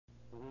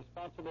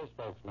responsible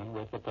spokesman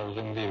with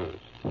opposing views.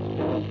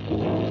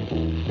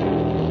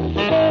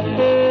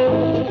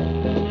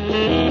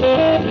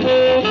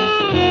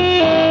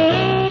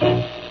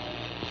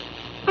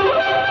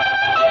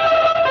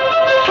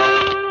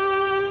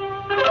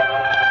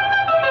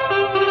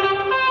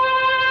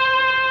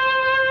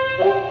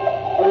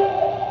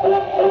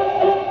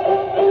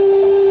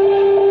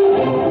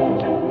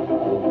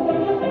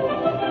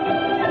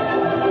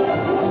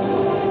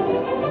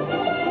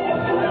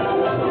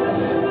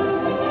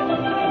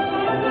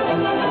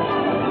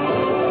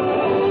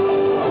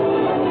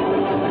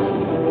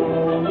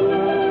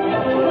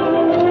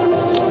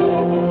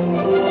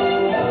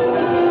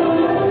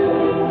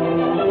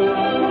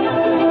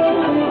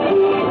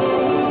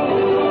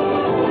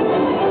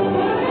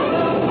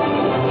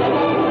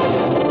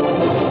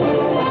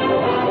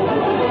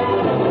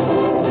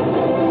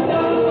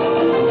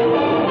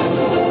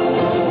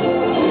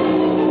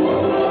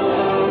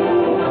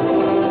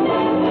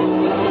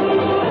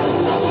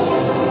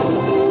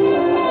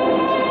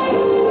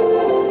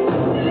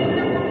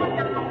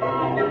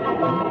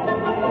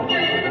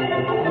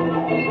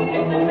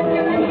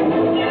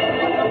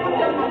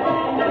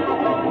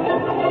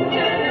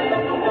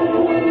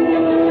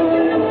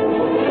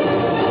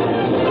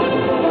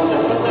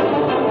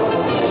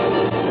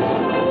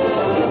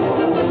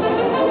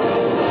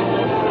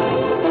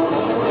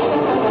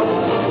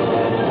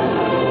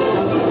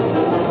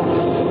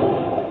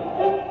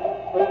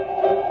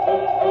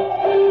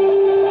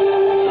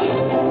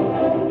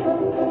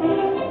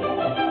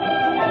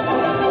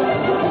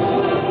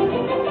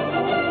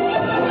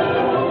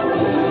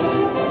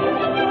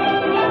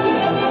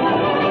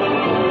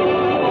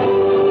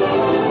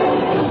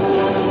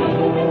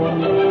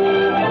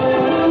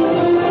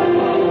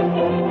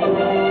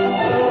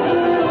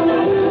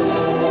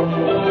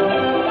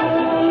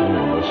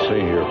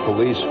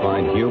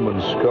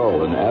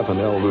 Skull in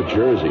Avenel, New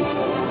Jersey.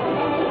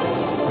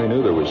 I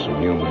knew there was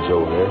some humans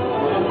over there.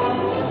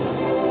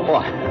 Oh,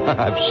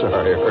 I'm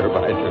sorry, Herb.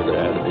 I knew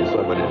there had to be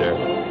somebody there.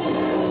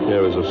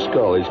 There was a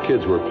skull. These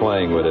kids were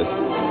playing with it.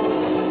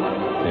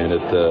 And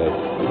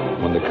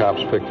when the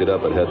cops picked it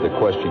up, it had the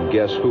question,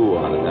 "Guess who?"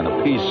 on it, and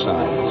a peace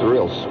sign. It's a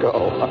real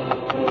skull.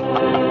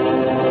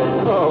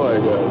 Oh, my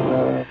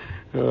God.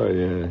 Oh,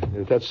 yeah.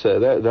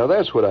 Now,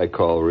 that's what I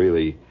call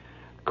really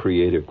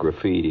creative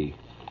graffiti.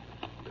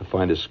 To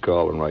find a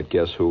skull and write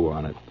 "Guess who"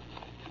 on it.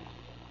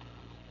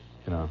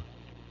 You know,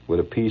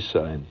 with a peace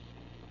sign.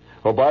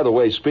 Oh, by the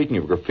way, speaking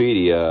of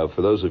graffiti,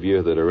 for those of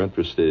you that are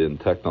interested in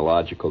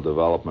technological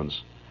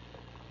developments,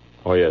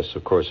 oh, yes,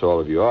 of course, all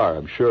of you are.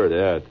 I'm sure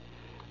that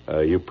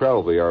you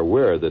probably are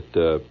aware that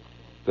the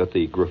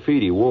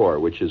graffiti war,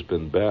 which has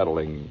been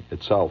battling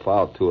itself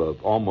out to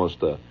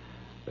almost a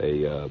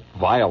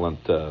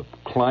violent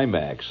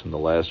climax in the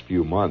last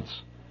few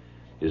months,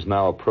 is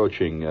now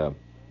approaching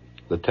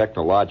the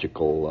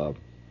technological,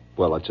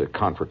 it's a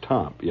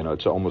contretemps. You know,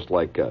 it's almost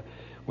like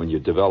when you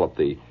develop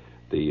the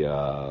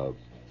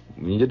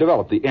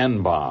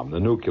N bomb, the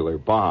nuclear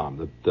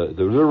bomb,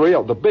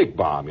 the big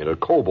bomb, you know,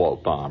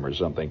 cobalt bomb or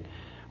something.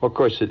 Well, of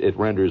course, it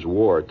renders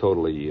war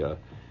totally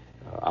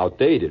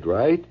outdated,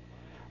 right?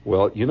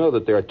 Well, you know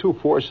that there are two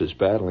forces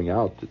battling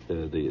out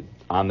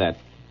on that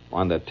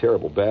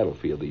terrible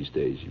battlefield these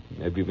days.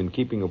 Have you been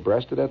keeping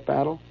abreast of that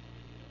battle?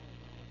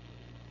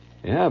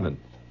 You haven't.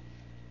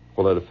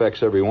 Well, it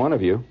affects every one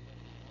of you.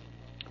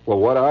 Well,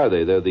 what are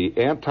they? They're the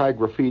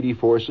anti-graffiti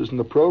forces and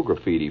the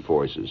pro-graffiti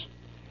forces.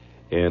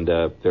 And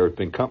there have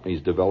been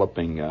companies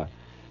developing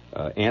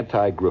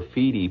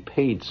anti-graffiti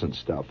paints and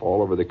stuff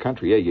all over the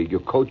country. Yeah, you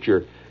coat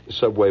your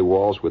subway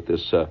walls with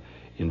this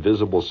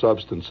invisible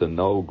substance and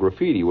no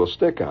graffiti will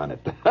stick on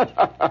it.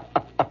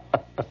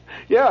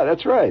 Yeah,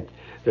 that's right.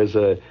 It's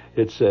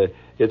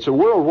a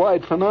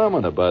worldwide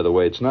phenomena, by the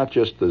way. It's not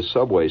just the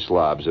subway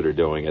slobs that are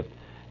doing it.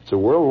 It's a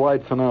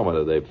worldwide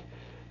phenomena.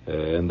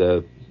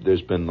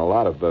 There's been a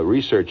lot of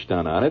research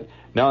done on it.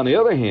 Now, on the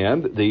other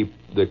hand, the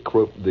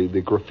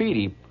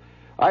graffiti,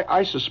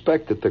 I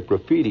suspect that the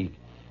graffiti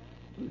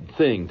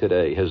thing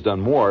today has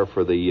done more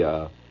for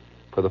the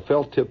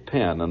felt tip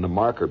pen and the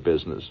marker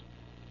business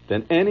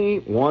than any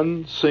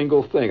one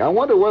single thing. I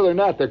wonder whether or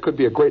not there could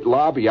be a great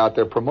lobby out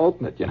there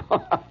promoting it, you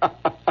know.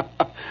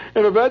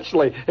 And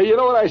eventually, hey, you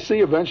know what I see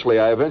eventually?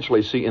 I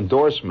eventually see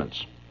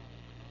endorsements.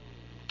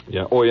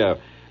 Yeah. Oh, yeah.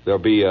 There'll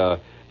be,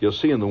 you'll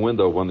see in the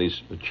window of one of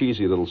these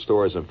cheesy little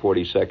stores on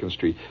 42nd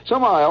Street.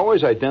 Somehow I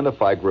always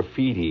identify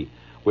graffiti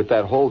with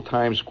that whole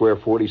Times Square,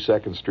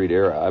 42nd Street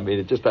era. I mean,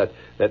 it's just that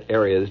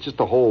area. It's just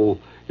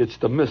it's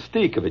the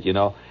mystique of it, you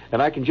know.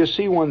 And I can just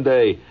see one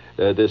day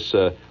this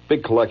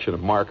big collection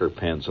of marker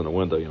pens in the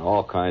window, you know,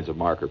 all kinds of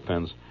marker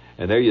pens.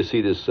 And there you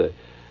see this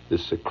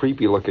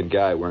creepy-looking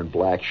guy wearing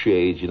black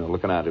shades, you know,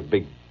 looking at a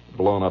big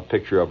blown-up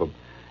picture of him.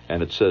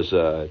 And it says,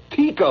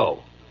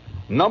 Tico,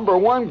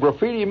 #1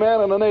 graffiti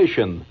man in the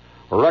nation,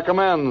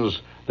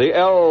 recommends the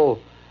El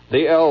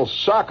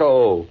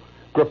Sacco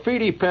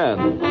graffiti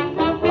pen.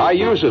 I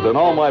use it in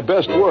all my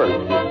best work.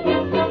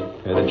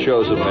 And it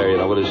shows him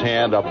there, with his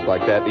hand up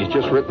like that. He's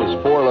just written this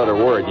 4-letter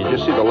word. You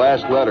just see the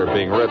last letter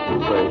being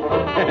written.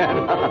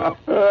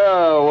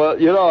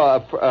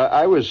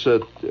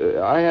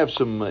 I have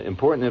some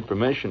important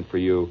information for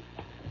you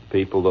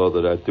people, though,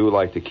 that I do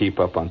like to keep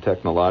up on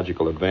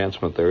technological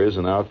advancement. There is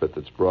an outfit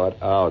that's brought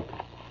out.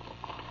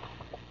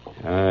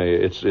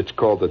 It's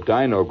called the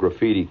Dino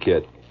Graffiti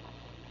Kit.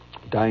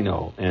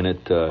 Dino, and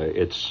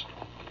it's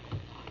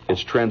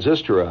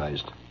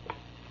transistorized.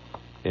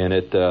 And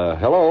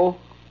hello?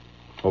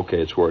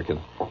 Okay, it's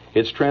working.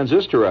 It's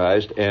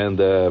transistorized, and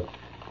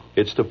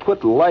it's to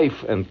put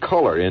life and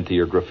color into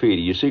your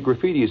graffiti. You see,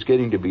 graffiti is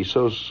getting to be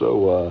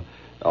so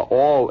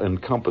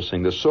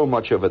all-encompassing. There's so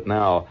much of it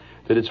now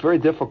that it's very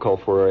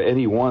difficult for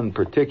any one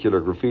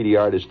particular graffiti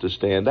artist to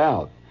stand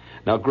out.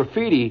 Now,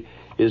 graffiti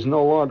is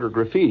no longer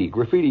graffiti.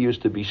 Graffiti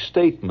used to be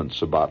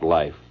statements about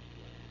life.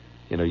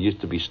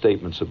 Used to be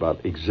statements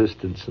about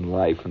existence and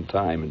life and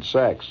time and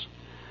sex.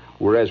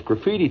 Whereas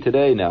graffiti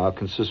today now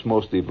consists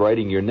mostly of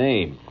writing your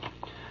name.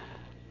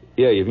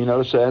 Yeah, have you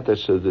noticed that?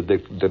 That's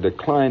the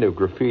decline of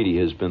graffiti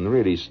has been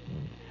really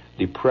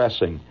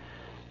depressing.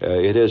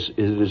 It has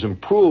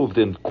improved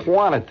in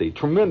quantity,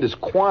 tremendous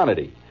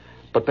quantity,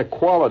 but the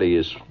quality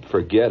is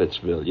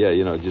forget-itsville.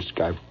 Yeah, just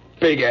guy,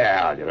 Big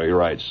Al, he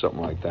writes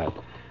something like that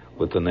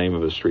with the name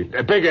of a street.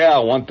 Big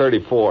Al,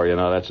 134,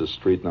 that's a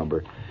street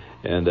number.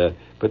 And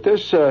but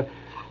there's,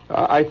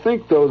 I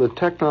think, though, the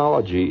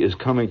technology is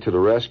coming to the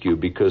rescue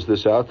because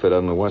this outfit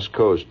on the West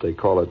Coast, they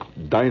call it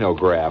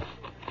Dinograph,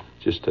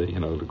 just the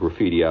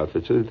graffiti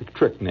outfit. It's a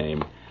trick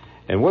name.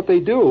 And what they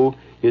do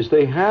is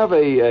they have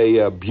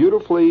a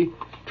beautifully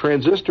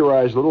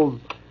transistorized little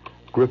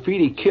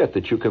graffiti kit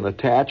that you can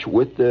attach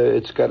with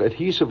it's got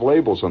adhesive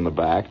labels on the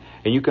back,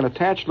 and you can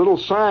attach little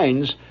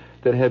signs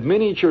that have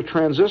miniature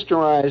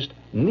transistorized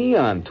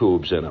neon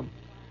tubes in them.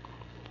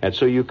 And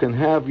so you can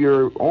have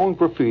your own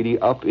graffiti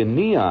up in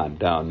neon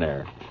down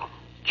there.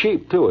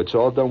 Cheap, too. It's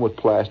all done with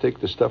plastic.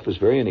 The stuff is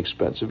very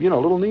inexpensive.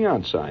 Little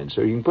neon signs.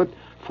 So you can put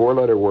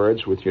 4-letter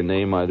words with your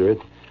name under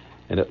it,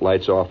 and it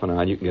lights off and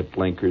on. You can get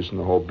blinkers and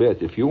the whole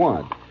bit if you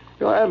want.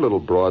 Add a little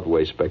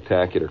Broadway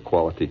spectacular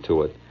quality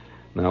to it.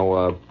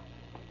 Now,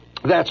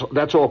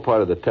 that's all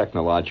part of the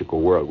technological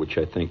world, which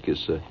I think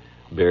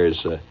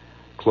bears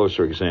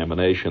closer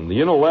examination.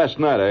 Last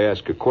night I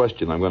asked a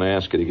question. I'm going to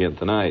ask it again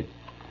tonight.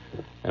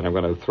 And I'm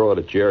going to throw it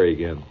at Jerry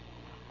again.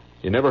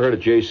 You never heard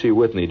of J.C.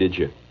 Whitney, did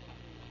you?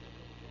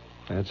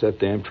 That's that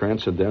damn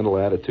transcendental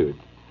attitude.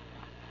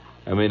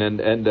 I mean,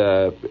 and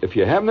if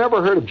you have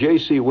never heard of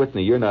J.C.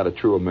 Whitney, you're not a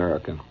true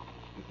American.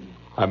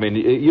 I mean,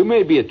 you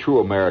may be a true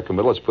American,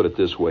 but let's put it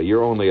this way: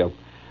 you're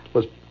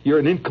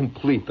an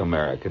incomplete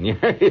American.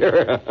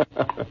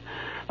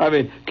 I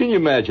mean, can you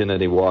imagine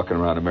any walking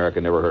around America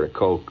never heard of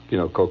Coke?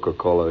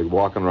 Coca-Cola.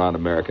 Walking around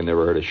America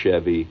never heard of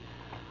Chevy.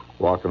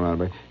 Walking around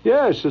America.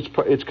 Yes,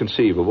 it's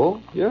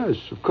conceivable. Yes,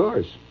 of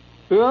course.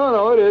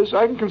 No, it is.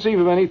 I can conceive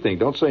of anything.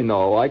 Don't say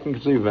no. I can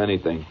conceive of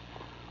anything.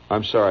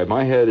 I'm sorry.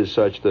 My head is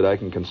such that I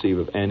can conceive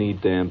of any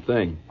damn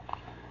thing.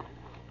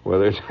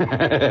 Whether it's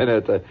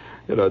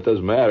it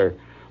doesn't matter.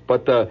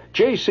 But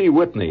J.C.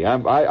 Whitney,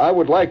 I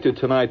would like to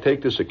tonight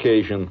take this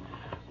occasion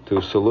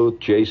to salute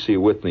J.C.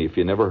 Whitney. If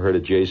you never heard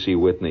of J.C.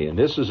 Whitney, and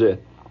this is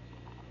it.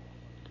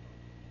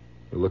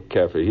 Look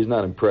carefully. He's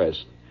not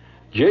impressed.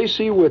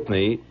 J.C.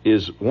 Whitney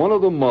is one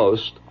of the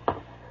most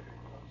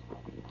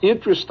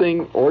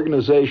interesting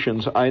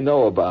organizations I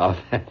know about.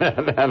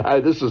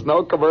 And this is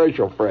no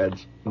commercial,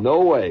 friends.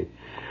 No way.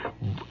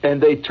 And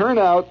they turn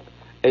out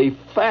a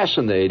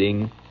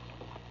fascinating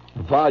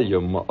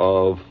volume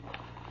of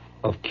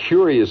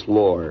curious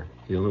lore,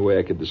 the only way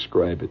I could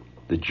describe it,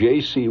 the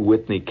J.C.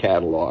 Whitney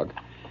catalog.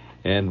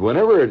 And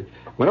whenever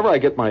I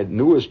get my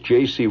newest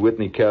J.C.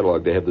 Whitney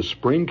catalog, they have the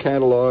spring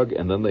catalog,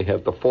 and then they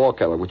have the fall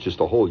catalog, which is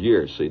the whole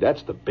year. See,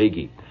 that's the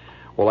biggie.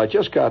 Well, I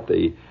just got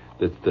the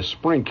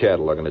spring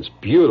catalog, and it's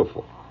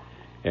beautiful.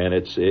 And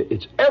it's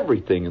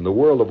everything in the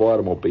world of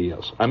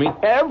automobiles. I mean,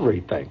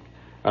 everything.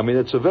 I mean,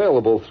 it's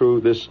available through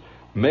this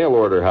mail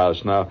order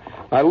house. Now,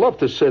 I love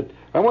to sit.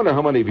 I wonder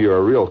how many of you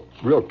are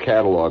real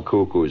catalog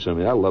cuckoos. I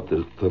mean, I love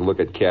to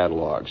look at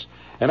catalogs.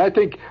 And I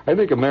think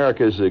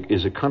America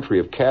is a country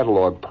of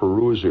catalog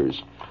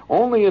perusers.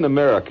 Only in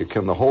America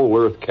can the whole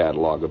Earth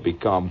catalog have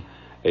become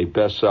a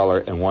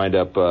bestseller and wind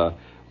up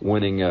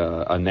winning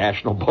a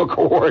National Book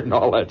Award and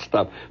all that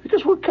stuff.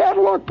 Because we're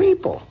catalog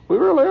people. We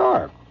really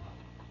are.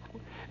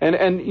 And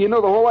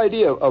the whole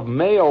idea of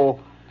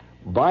mail,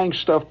 buying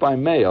stuff by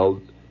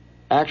mail,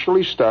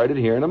 actually started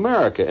here in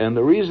America. And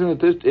the reason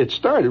that it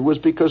started was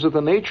because of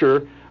the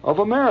nature of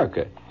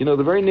America. The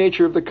very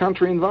nature of the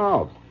country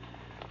involved.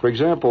 For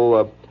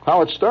example,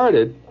 how it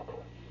started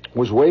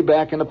was way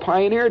back in the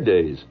pioneer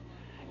days.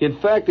 In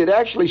fact, it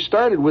actually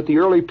started with the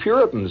early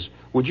Puritans.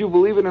 Would you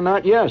believe it or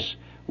not? Yes.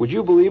 Would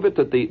you believe it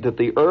that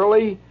the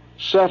early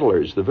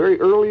settlers, the very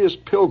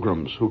earliest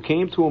pilgrims who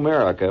came to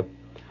America,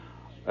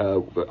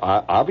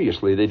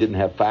 obviously they didn't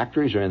have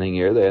factories or anything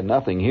here. They had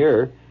nothing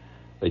here.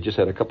 They just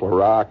had a couple of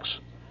rocks,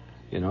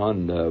 and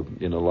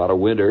a lot of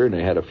winter, and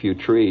they had a few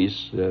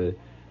trees.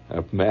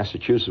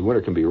 Massachusetts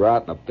winter can be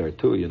rotten up there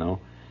too, you know.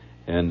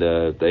 And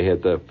they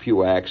had a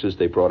few axes.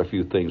 They brought a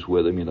few things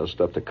with them, you know,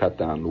 stuff to cut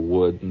down the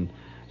wood and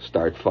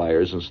start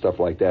fires and stuff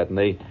like that. And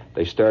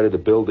they started to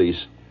build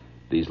these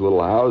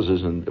little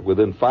houses. And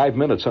within 5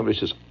 minutes, somebody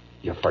says,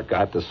 "You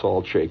forgot the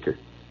salt shaker."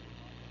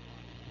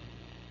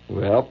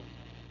 Well,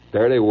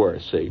 there they were.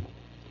 See.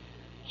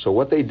 So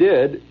what they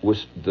did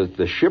was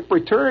the ship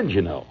returned,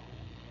 you know,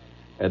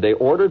 and they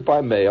ordered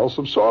by mail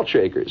some salt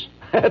shakers.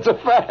 That's a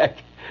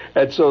fact.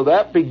 And so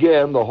that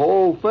began the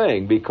whole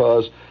thing,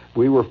 because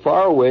we were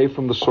far away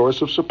from the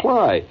source of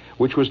supply,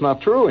 which was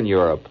not true in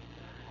Europe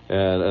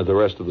and the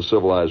rest of the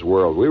civilized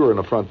world. We were in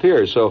the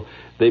frontier, so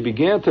they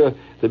began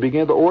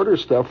to order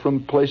stuff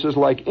from places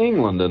like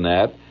England and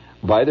that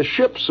by the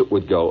ships that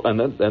would go, and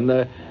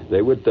then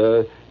they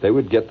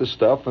would get the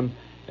stuff, and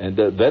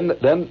then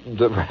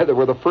there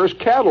were the first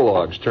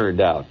catalogs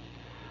turned out,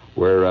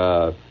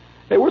 where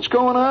hey, what's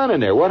going on in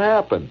there? What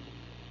happened?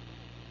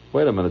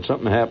 Wait a minute,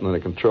 something happened in the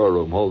control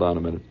room. Hold on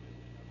a minute.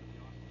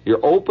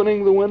 You're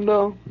opening the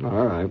window?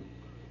 All right.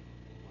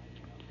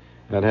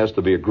 That has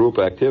to be a group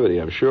activity,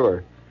 I'm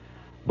sure.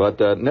 But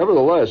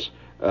nevertheless,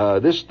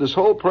 this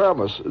whole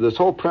premise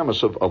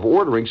of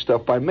ordering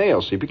stuff by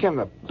mail, see, became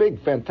a big,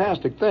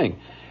 fantastic thing.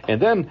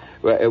 And then,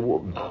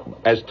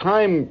 as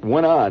time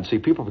went on, see,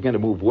 people began to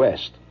move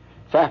west.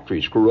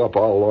 Factories grew up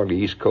all along the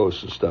East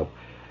Coast and stuff.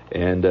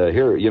 And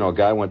here, you know, a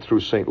guy went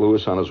through St.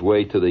 Louis on his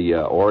way to the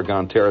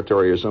Oregon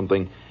Territory or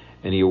something,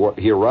 and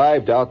he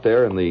arrived out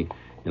there in the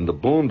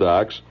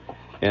boondocks,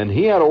 and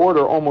he had to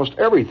order almost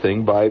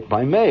everything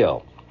by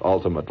mail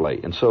ultimately.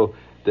 And so,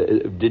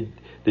 did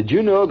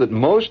you know that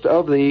most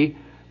of the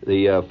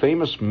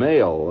famous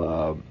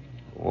mail,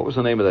 what was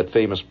the name of that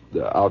famous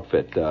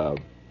outfit?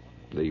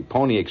 The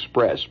Pony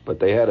Express, but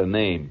they had a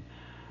name.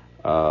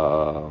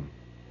 That's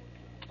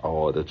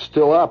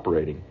still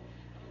operating.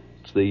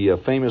 It's the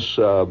famous.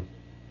 That's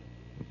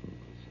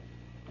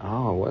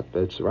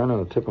right on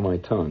the tip of my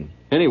tongue.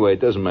 Anyway, it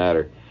doesn't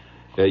matter.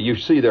 You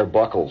see their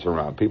buckles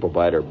around. People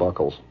buy their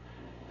buckles,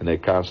 and they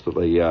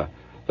constantly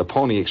the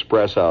Pony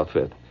Express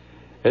outfit.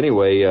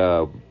 Anyway,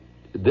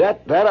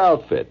 that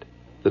outfit,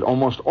 that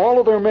almost all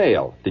of their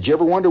mail. Did you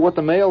ever wonder what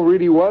the mail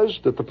really was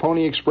that the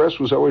Pony Express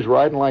was always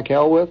riding like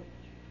hell with?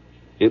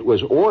 It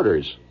was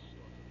orders.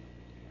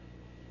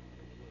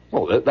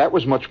 Well, that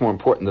was much more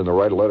important than to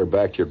write a letter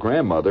back to your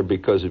grandmother,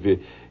 because if if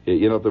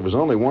there was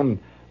only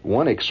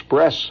one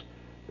express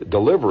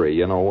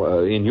delivery,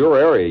 in your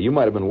area, you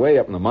might have been way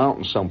up in the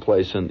mountains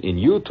someplace in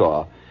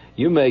Utah.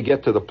 You may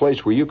get to the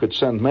place where you could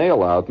send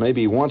mail out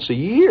maybe once a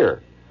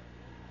year.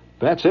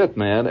 That's it,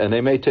 man. And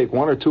they may take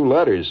one or two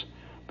letters,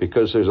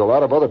 because there's a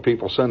lot of other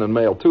people sending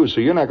mail too.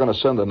 So you're not going to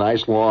send a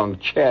nice long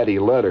chatty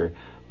letter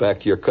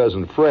back to your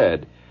cousin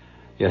Fred.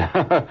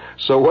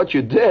 So what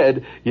you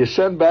did, you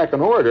send back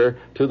an order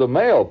to the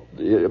mail,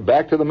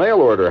 back to the mail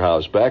order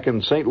house back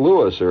in St.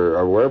 Louis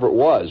or wherever it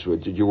was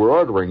you were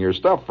ordering your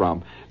stuff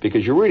from,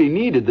 because you really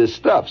needed this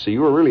stuff. So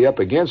you were really up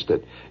against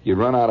it. You'd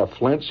run out of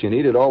flints. You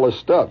needed all this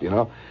stuff,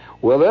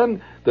 Well,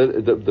 then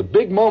the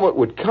big moment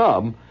would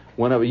come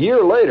when a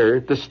year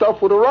later the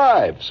stuff would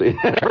arrive. See,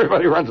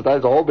 everybody runs it.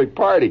 That's a whole big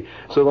party.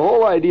 So the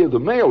whole idea of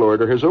the mail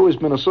order has always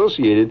been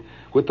associated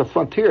with the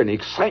frontier and the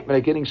excitement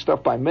of getting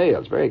stuff by mail.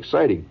 It's very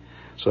exciting.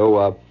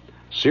 So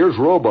Sears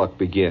Roebuck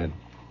began.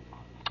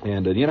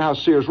 And you know how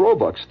Sears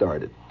Roebuck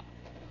started?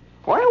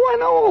 Why do I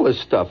know all this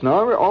stuff?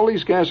 Now, all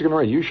these guys are going to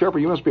write, "You, Shepherd,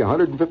 you must be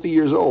 150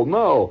 years old."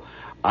 No,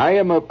 I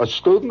am a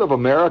student of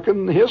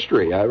American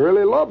history. I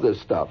really love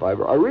this stuff. I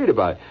read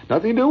about it.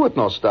 Nothing to do with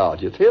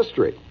nostalgia. It's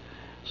history.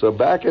 So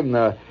back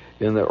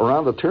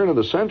around the turn of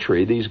the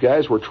century, these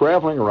guys were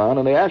traveling around,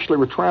 and they actually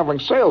were traveling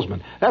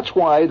salesmen. That's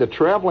why the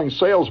traveling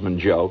salesman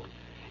joke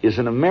is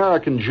an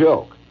American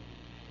joke.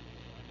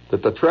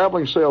 That the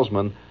traveling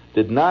salesman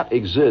did not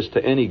exist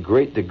to any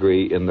great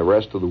degree in the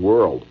rest of the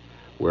world,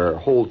 where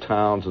whole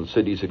towns and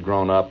cities had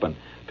grown up and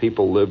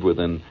people lived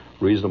within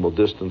reasonable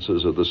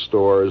distances of the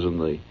stores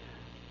and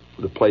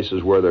the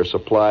places where their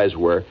supplies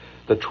were.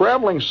 The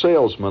traveling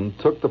salesman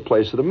took the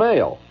place of the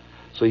mail.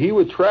 So he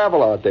would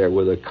travel out there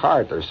with a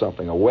cart or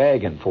something, a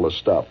wagon full of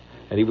stuff,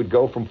 and he would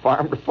go from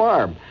farm to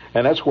farm.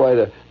 And that's why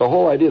the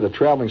whole idea of the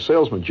traveling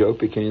salesman joke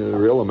became a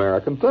real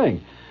American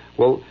thing.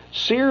 Well,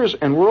 Sears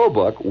and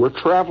Roebuck were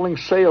traveling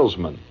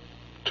salesmen,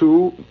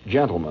 two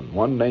gentlemen,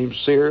 one named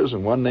Sears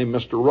and one named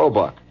Mr.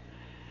 Roebuck,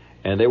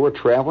 and they were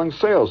traveling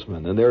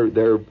salesmen. And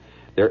their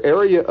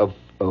area of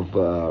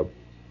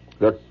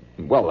their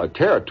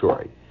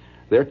territory,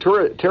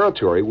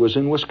 territory was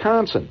in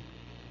Wisconsin,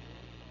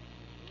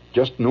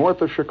 just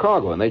north of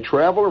Chicago, and they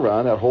traveled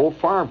around that whole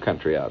farm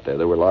country out there.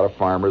 There were a lot of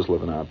farmers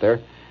living out there,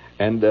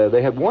 and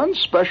they had one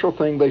special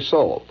thing they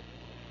sold.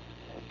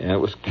 And it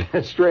was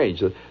strange.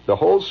 The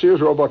whole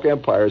Sears Roebuck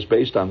empire is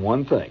based on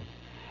one thing,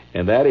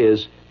 and that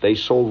is they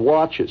sold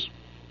watches.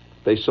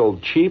 They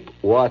sold cheap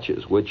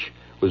watches, which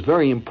was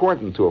very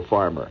important to a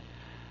farmer.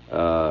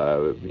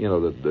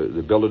 The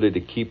ability to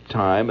keep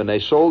time, and they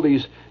sold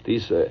these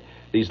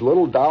these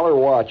little dollar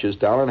watches,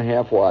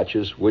 $1.50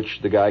 watches, which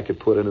the guy could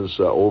put in his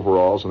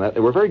overalls, and that they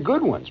were very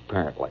good ones,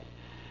 apparently.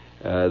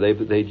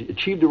 They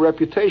achieved a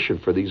reputation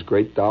for these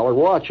great dollar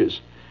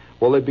watches.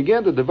 Well, they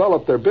began to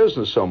develop their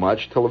business so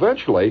much till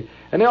eventually,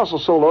 and they also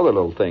sold other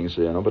little things,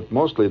 but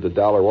mostly the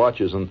dollar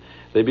watches, and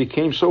they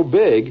became so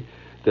big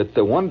that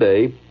one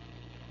day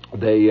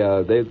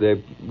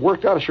they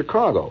worked out of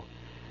Chicago,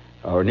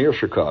 or near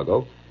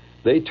Chicago.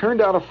 They turned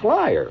out a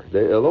flyer, a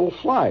little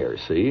flyer,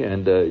 see,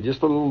 and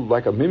just a little,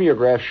 like a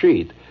mimeograph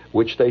sheet,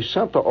 which they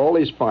sent to all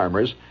these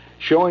farmers,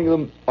 showing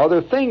them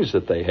other things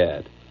that they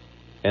had,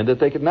 and that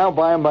they could now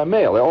buy them by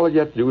mail. All you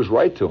had to do was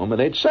write to them, and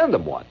they'd send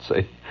them one,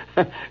 see.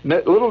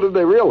 Little did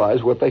they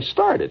realize what they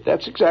started.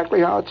 That's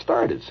exactly how it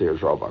started,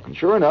 Sears Roebuck. And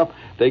sure enough,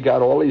 they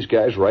got all these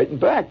guys writing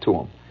back to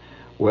them.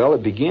 Well,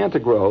 it began to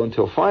grow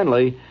until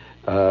finally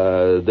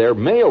their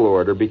mail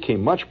order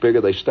became much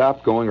bigger. They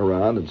stopped going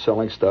around and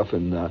selling stuff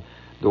in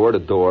door to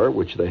door,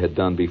 which they had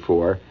done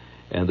before,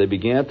 and they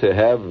began to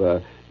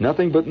have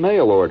nothing but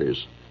mail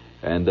orders.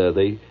 And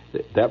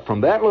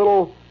from that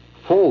little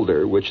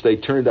folder, which they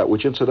turned out,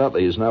 which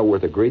incidentally is now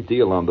worth a great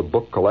deal on the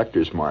book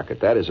collector's market.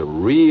 That is a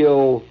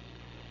real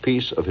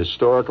piece of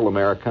historical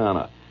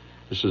Americana.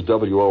 This is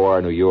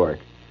WOR New York.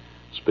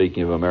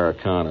 Speaking of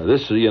Americana,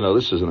 this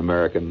is an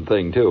American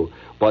thing too.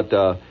 But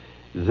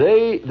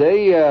they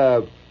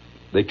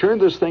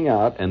turned this thing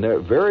out, and there are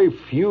very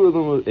few of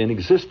them in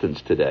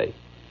existence today.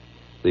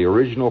 The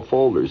original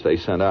folders they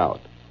sent out,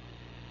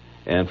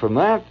 and from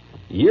that,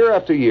 year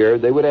after year,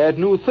 they would add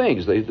new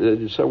things.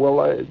 They said,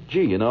 well,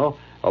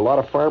 a lot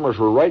of farmers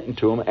were writing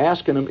to them,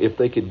 asking them if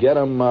they could get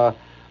them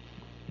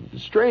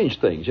strange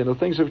things,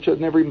 things which I'd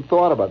never even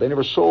thought about. They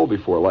never sold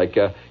before, like,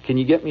 can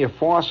you get me a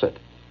faucet?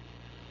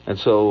 And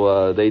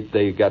so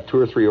they got 2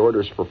 or 3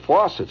 orders for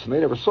faucets, and they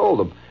never sold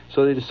them.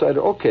 So they decided,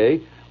 okay,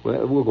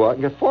 we'll go out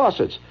and get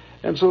faucets.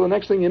 And so the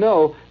next thing you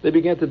know, they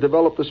began to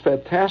develop this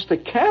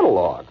fantastic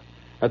catalog,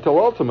 until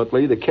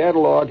ultimately the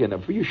catalog in a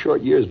few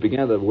short years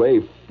began to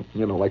weigh,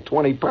 like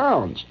 20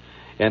 pounds.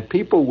 And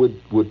people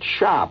would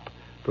shop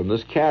from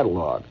this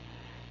catalog.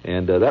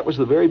 And that was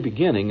the very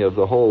beginning of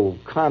the whole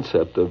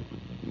concept of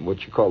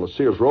what you call the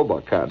Sears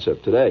Roebuck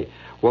concept today.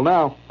 Well,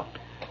 now,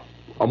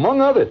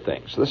 among other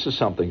things, this is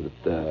something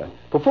that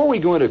before we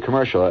go into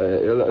commercial,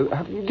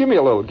 give me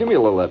a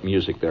little of that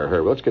music there,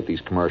 Herb. Let's get these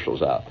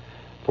commercials out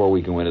before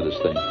we go into this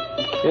thing.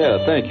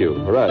 Yeah, thank you.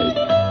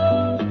 Right.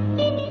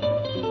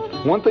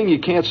 One thing you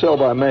can't sell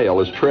by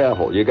mail is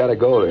travel. You got to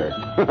go there.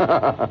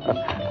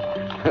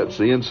 That's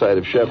the inside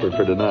of Shepherd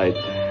for tonight.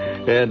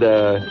 And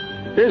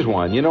here's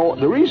one.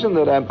 The reason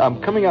that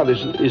I'm coming out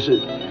is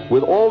that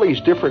with all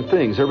these different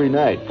things every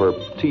night for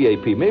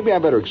TAP, maybe I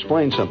better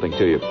explain something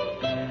to you.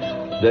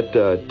 That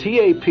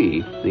TAP,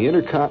 the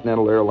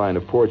Intercontinental Airline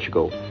of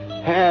Portugal,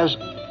 has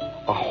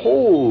a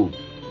whole,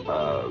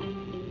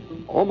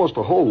 almost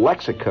a whole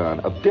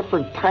lexicon of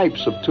different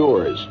types of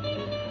tours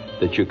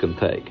that you can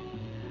take.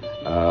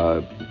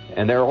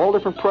 And they're all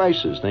different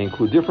prices. They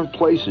include different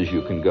places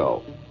you can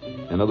go.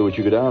 In other words,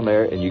 you go down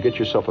there and you get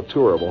yourself a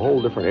tour of a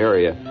whole different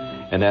area,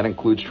 and that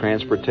includes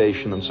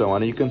transportation and so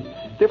on. And you can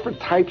different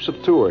types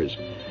of tours.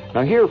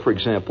 Now here, for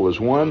example, is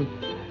one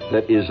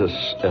that is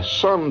a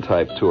sun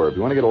type tour. If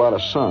you want to get a lot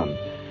of sun,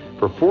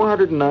 for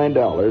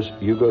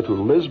 $409, you go to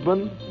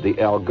Lisbon, the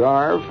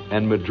Algarve,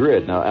 and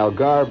Madrid. Now,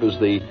 Algarve is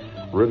the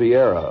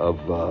Riviera of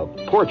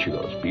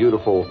Portugal. It's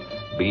beautiful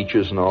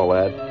beaches and all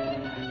that.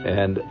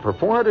 And for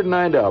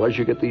 $409,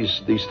 you get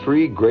these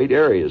 3 great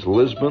areas: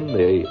 Lisbon,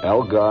 the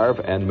Algarve,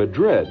 and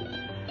Madrid.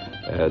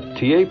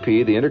 TAP,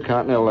 the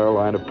Intercontinental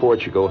Airline of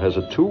Portugal, has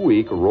a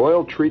 2-week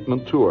royal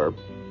treatment tour,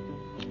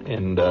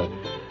 and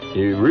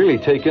you really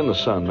take in the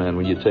sun, man,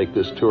 when you take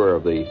this tour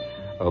of the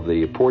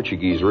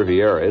Portuguese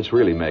Riviera. It's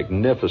really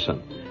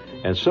magnificent.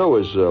 And so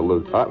is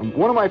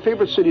one of my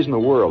favorite cities in the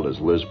world is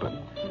Lisbon.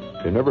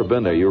 If you've never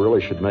been there, you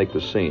really should make the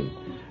scene.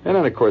 And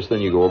then, of course,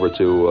 then you go over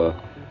to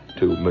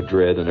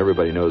Madrid, and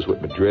everybody knows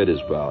what Madrid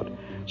is about.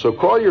 So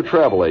call your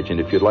travel agent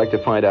if you'd like to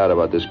find out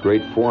about this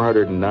great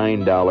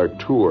 $409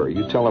 tour.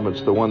 You tell them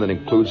it's the one that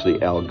includes the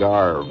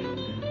Algarve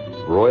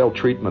Royal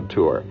Treatment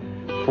Tour.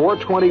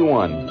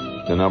 421,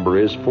 the number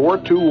is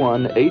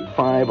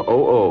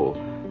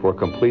 421-8500 for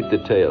complete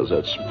details.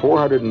 That's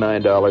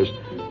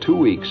 $409, 2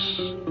 weeks,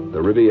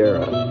 the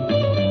Riviera.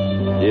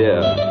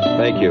 Yeah,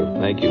 thank you.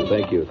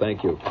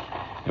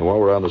 And while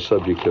we're on the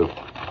subject of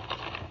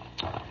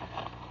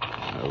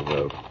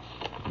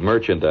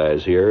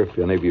merchandise here, if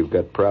any of you have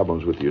got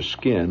problems with your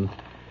skin,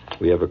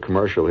 we have a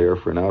commercial here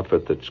for an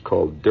outfit that's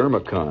called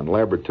Dermacon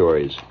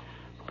Laboratories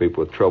for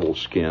people with troubled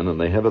skin,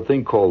 and they have a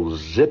thing called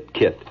Zit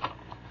Kit,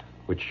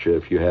 which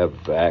if you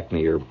have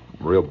acne or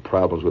real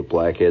problems with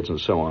blackheads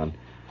and so on,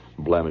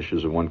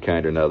 blemishes of one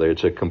kind or another,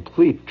 it's a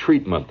complete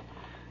treatment.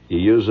 You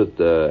use it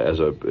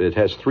it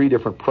has 3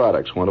 different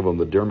products. One of them,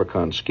 the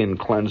Dermacon Skin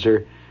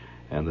Cleanser,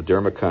 and the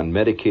Dermacon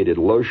Medicated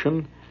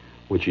Lotion,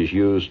 which is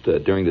used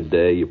during the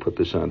day. You put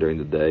this on during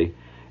the day.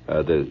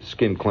 The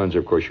skin cleanser,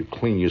 of course, you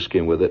clean your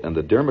skin with it. And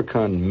the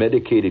Dermacon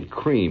Medicated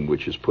Cream,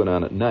 which is put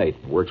on at night,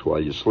 works while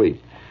you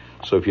sleep.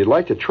 So if you'd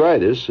like to try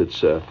this,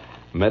 it's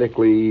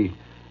medically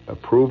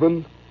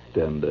proven,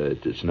 and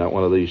it's not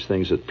one of these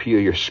things that peel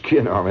your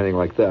skin or anything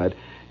like that.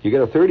 You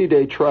get a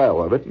 30-day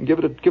trial of it, and give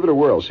it a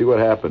whirl. See what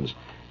happens.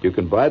 You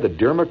can buy the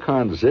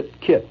Dermacon Zit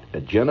Kit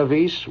at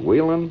Genovese,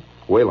 Wayland,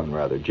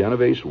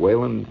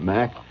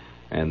 Mac,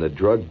 and the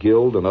Drug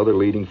Guild and other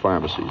leading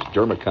pharmacies.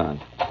 Dermacon.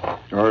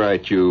 All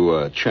right,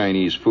 you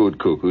Chinese food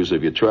cuckoos,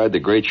 have you tried the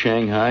Great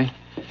Shanghai?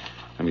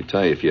 Let me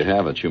tell you, if you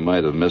haven't, you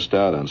might have missed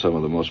out on some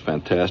of the most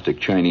fantastic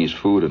Chinese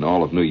food in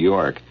all of New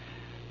York.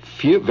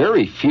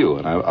 Very few,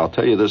 and I'll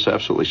tell you this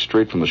absolutely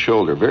straight from the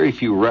shoulder, very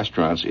few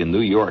restaurants in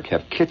New York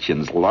have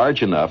kitchens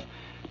large enough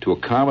to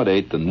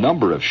accommodate the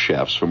number of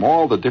chefs from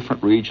all the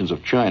different regions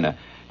of China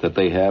that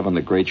they have in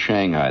the Great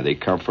Shanghai. They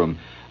come from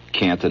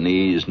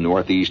Cantonese,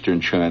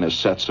 northeastern China,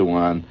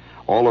 Szechuan,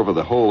 all over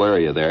the whole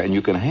area there, and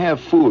you can have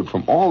food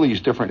from all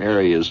these different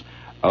areas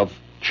of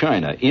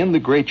China in the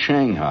Great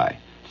Shanghai.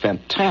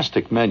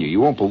 Fantastic menu. You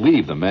won't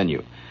believe the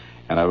menu.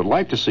 And I would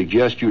like to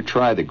suggest you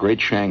try the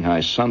Great Shanghai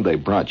Sunday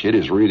brunch. It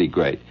is really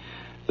great.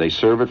 They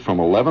serve it from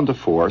 11 to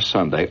 4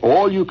 Sunday.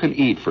 All you can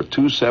eat for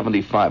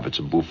 $2.75. It's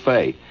a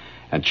buffet.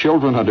 And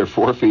children under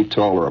 4 feet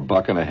tall are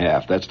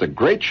 $1.50. That's the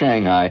Great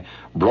Shanghai,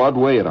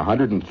 Broadway at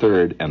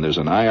 103rd, and there's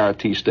an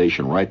IRT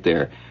station right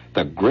there.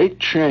 The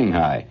Great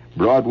Shanghai,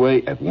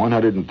 Broadway at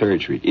 103rd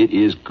Street. It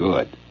is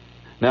good.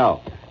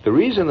 Now, the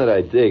reason that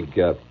I dig...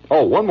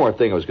 one more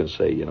thing I was going to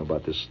say,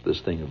 about this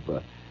thing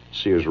of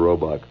Sears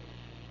Roebuck.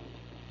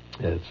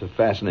 It's a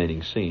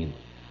fascinating scene.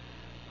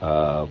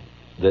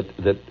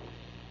 That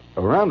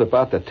around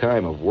about the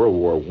time of World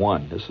War I,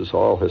 this is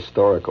all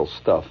historical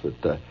stuff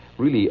that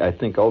really, I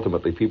think,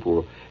 ultimately people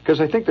will...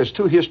 Because I think there's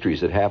two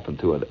histories that happen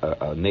to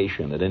a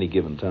nation at any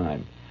given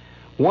time.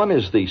 One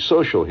is the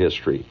social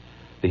history,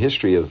 the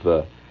history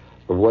of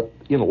what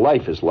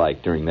life is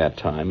like during that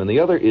time, and the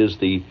other is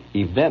the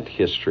event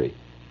history,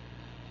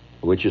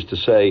 which is to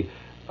say,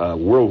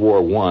 World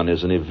War I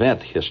is an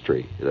event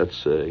history.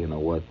 That's,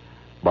 what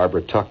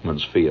Barbara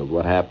Tuchman's field,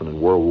 what happened in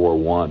World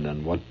War I,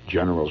 and what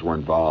generals were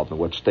involved, and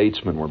what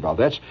statesmen were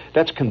involved.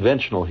 That's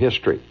conventional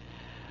history.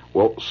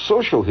 Well,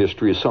 social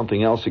history is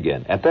something else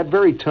again. At that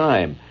very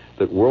time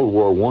that World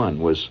War I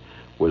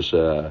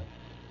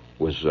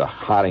was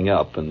hotting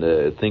up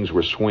and things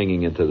were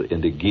swinging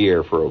into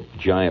gear for a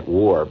giant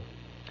war,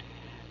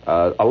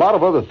 a lot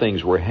of other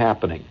things were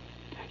happening.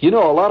 A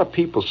lot of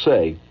people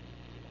say,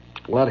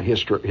 a lot of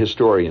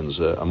historians,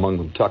 among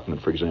them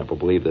Tuchman, for example,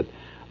 believe that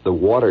the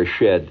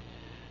watershed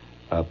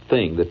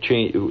thing that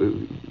changed,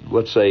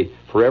 let's say,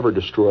 forever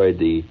destroyed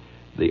the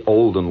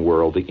olden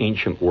world, the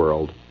ancient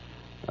world,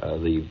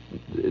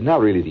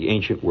 not really the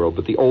ancient world,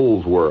 but the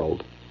old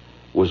world,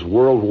 was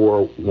World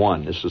War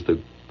I. This is the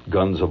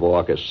Guns of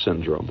August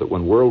syndrome, that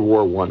when World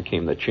War I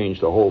came, that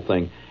changed the whole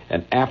thing.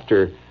 And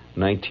after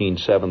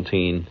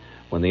 1917,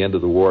 when the end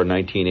of the war,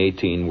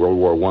 1918, World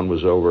War I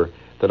was over,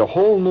 that a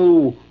whole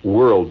new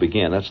world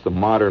began. That's the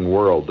modern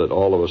world that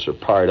all of us are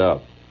part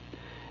of.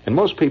 And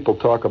most people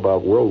talk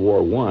about World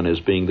War I as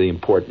being the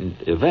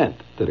important event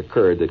that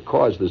occurred that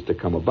caused this to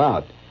come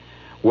about.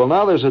 Well,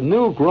 now there's a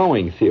new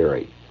growing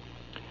theory,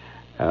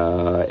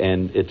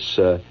 and it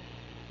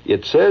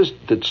says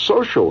that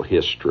social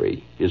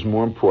history is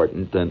more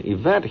important than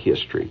event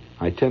history.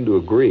 I tend to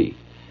agree.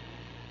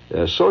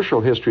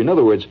 Social history, in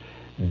other words,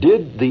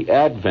 did the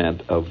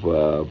advent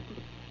of,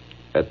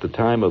 at the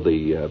time of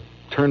the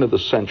turn of the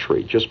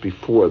century, just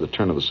before the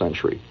turn of the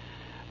century,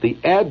 the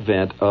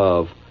advent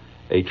of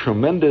a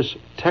tremendous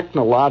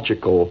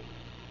technological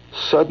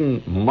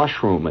sudden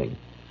mushrooming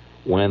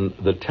when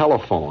the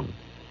telephone,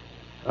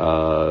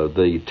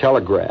 the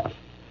telegraph,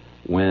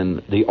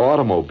 when the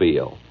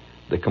automobile,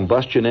 the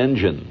combustion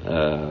engine,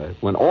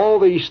 when all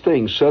these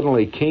things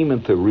suddenly came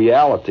into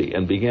reality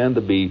and began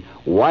to be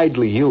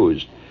widely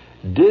used,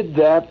 did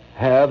that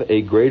have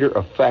a greater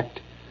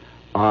effect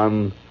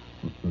on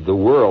the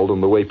world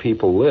and the way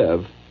people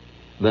live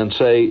than,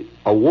 say,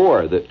 a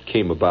war that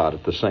came about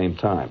at the same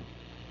time?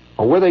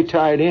 Or were they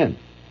tied in?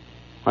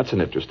 That's an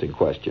interesting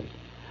question.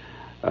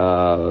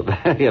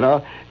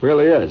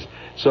 Really is.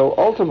 So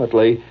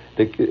ultimately,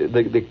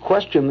 the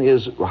question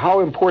is, how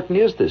important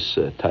is this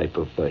type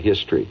of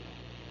history?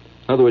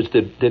 In other words,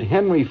 did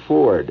Henry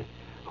Ford,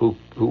 who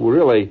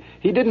really,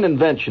 he didn't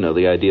invent,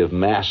 the idea of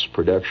mass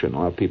production. A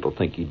lot of people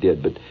think he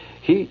did, but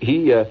he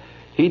did.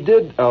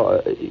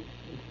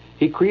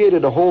 He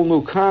created a whole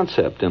new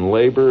concept in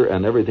labor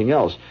and everything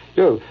else.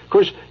 Of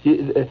course,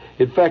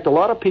 in fact, a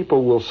lot of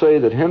people will say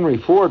that Henry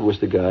Ford was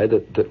the guy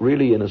that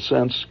really, in a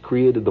sense,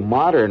 created the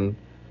modern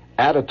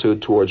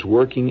attitude towards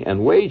working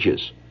and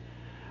wages.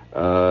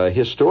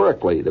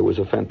 Historically, there was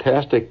a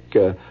fantastic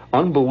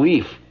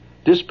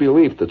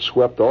disbelief that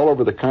swept all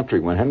over the country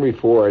when Henry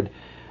Ford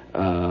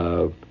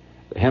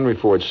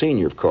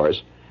Sr., of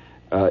course,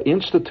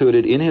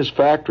 instituted in his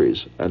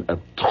factories a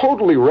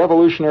totally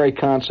revolutionary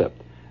concept.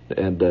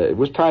 And it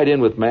was tied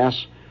in with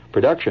mass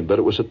production, but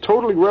it was a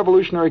totally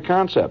revolutionary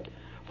concept.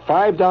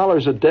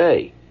 $5 a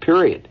day,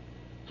 period.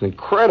 It's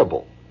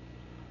incredible.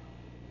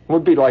 It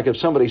would be like if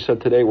somebody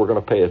said today we're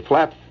going to pay a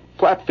flat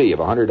flat fee of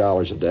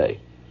 $100 a day.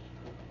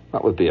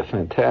 That would be a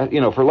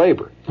fantastic, for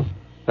labor.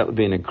 That would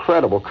be an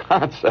incredible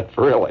concept,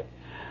 really.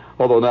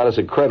 Although not as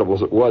incredible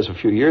as it was a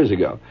few years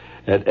ago.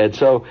 And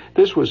so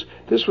this was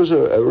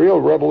a real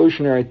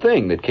revolutionary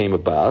thing that came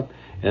about,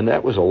 and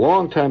that was a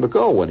long time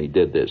ago when he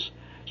did this.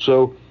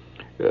 So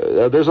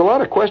there's a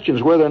lot of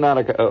questions whether or not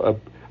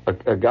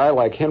a guy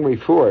like Henry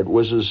Ford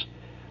was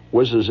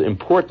as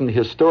important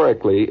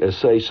historically as,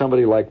 say,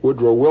 somebody like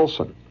Woodrow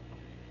Wilson.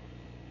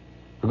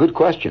 A good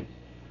question.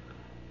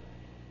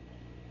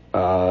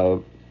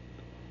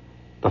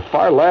 The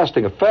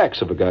far-lasting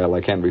effects of a guy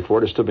like Henry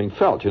Ford are still being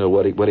felt.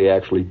 What he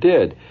actually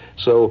did.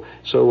 So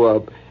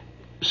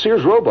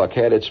Sears Roebuck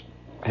had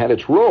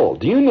its role.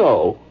 Do you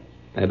know?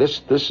 And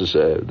this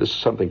is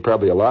something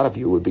probably a lot of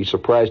you would be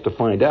surprised to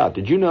find out.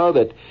 Did you know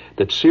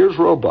that Sears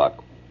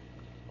Roebuck,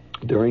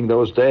 during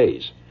those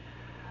days,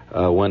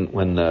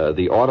 when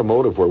the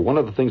automotive were one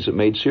of the things that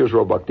made Sears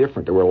Roebuck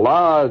different, there were a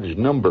large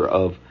number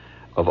of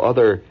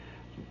other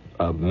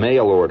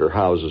mail order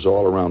houses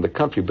all around the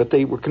country, but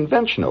they were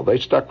conventional. They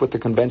stuck with the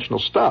conventional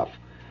stuff.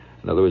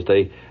 In other words,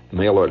 they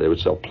would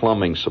sell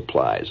plumbing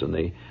supplies, and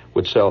they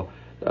would sell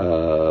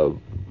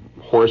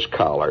horse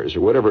collars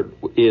or whatever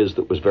it is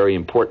that was very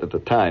important at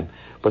the time.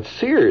 But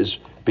Sears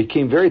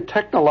became very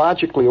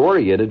technologically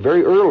oriented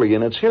very early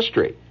in its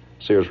history,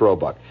 Sears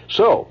Roebuck.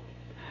 So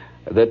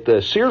that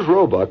Sears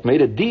Roebuck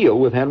made a deal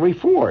with Henry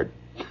Ford.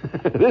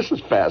 This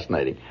is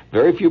fascinating.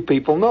 Very few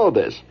people know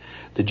this.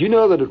 Did you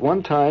know that at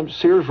one time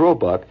Sears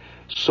Roebuck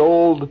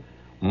sold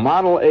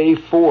Model A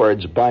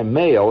Fords by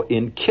mail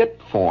in kit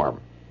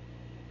form?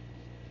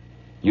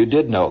 You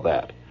did know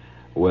that.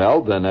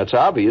 Well, then that's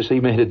obvious. He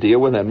made a deal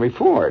with Henry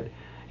Ford.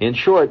 In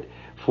short,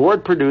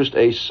 Ford produced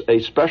a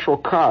special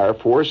car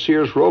for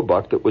Sears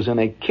Roebuck that was in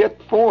a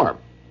kit form,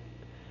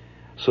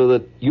 so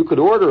that you could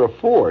order a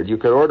Ford. You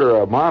could order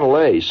a Model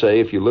A, say,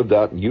 if you lived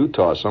out in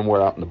Utah,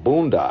 somewhere out in the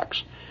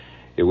boondocks.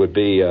 It would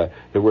be,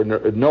 there were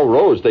no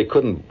roads. They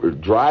couldn't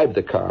drive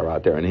the car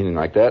out there or anything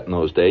like that in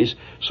those days.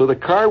 So the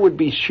car would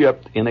be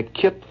shipped in a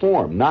kit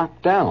form,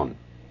 knocked down.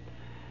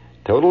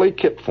 Totally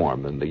kit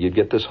form. And you'd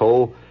get this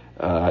whole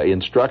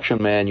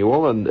instruction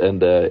manual,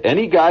 and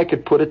any guy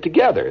could put it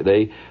together.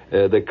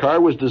 The car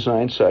was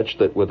designed such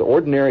that with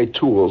ordinary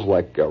tools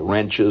like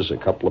wrenches, a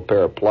couple of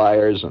pair of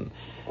pliers, and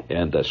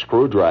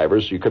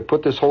screwdrivers, you could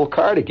put this whole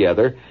car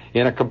together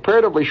in a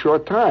comparatively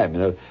short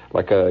time,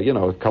 like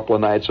a couple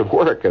of nights of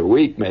work, a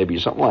week maybe,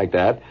 something like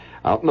that.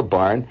 Out in the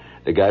barn,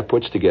 the guy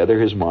puts together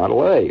his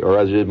Model A,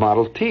 or his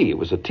Model T. It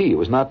was a T. It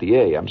was not the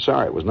A. I'm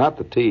sorry, it was not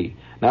the T,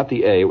 not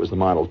the A. It was the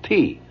Model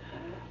T.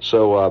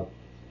 So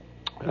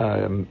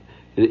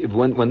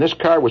when this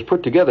car was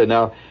put together,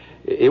 now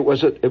it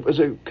was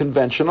a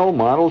conventional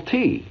Model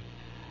T,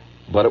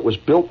 but it was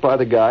built by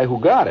the guy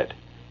who got it.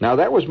 Now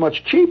that was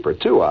much cheaper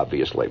too,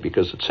 obviously,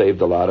 because it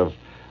saved a lot of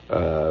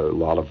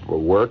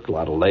work, a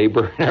lot of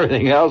labor, and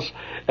everything else.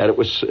 And it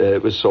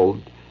was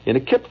sold in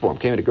a kit form.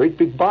 Came in a great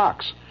big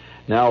box.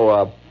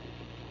 Now,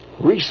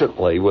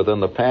 recently, within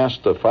the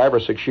past 5 or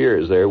 6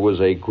 years, there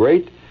was a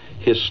great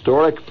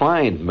historic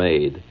find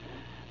made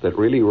that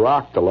really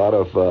rocked a lot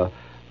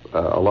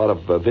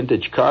of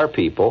vintage car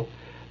people.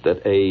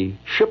 That a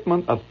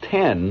shipment of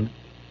 10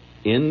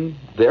 in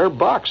their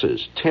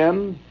boxes,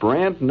 10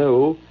 brand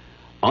new,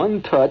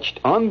 untouched,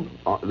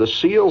 the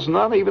seals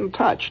not even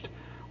touched,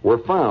 were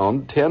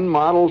found. 10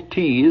 Model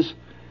Ts,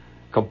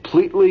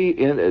 completely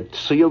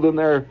sealed in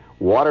their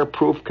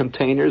waterproof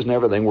containers and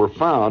everything, were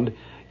found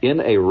in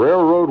a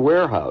railroad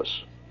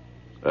warehouse.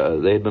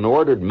 They had been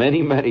ordered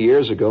many, many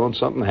years ago, and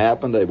something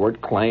happened. They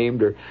weren't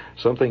claimed, or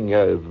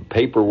something.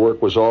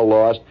 Paperwork was all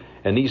lost,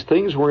 and these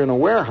things were in a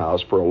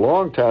warehouse for a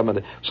long time,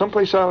 and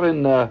someplace out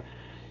in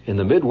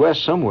the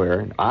Midwest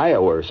somewhere, in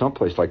Iowa or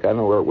someplace like that. I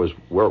don't know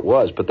where it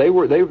was, but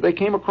they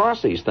came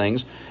across these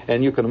things,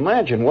 and you can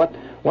imagine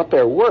what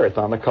they're worth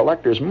on the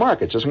collector's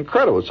market. It's just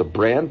incredible. It's a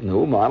brand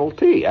new Model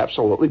T,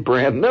 absolutely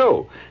brand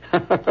new,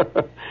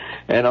 and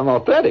an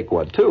authentic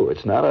one too.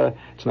 It's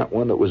not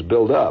one that was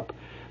built up.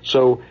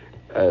 So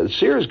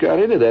Sears got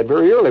into that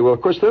very early. Well,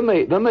 of course, then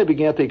they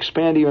began to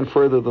expand even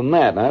further than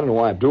that. And I don't know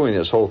why I'm doing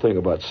this whole thing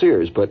about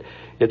Sears, but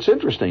it's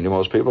interesting to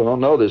most people who don't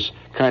know this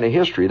kind of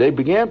history. They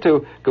began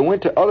to go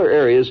into other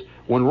areas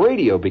when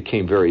radio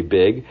became very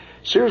big.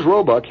 Sears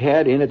Roebuck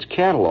had in its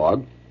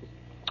catalog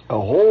a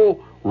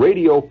whole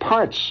radio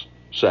parts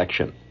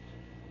section.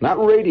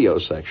 Not radio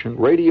section,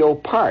 radio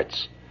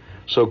parts.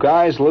 So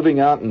guys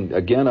living out in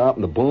the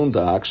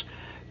boondocks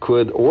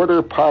could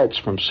order parts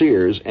from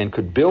Sears and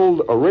could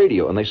build a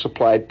radio, and they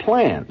supplied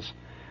plans.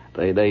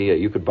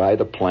 You could buy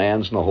the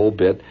plans and the whole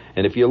bit.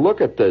 And if you look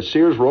at the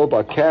Sears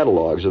Roebuck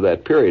catalogs of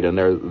that period, and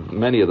there are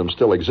many of them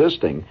still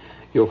existing,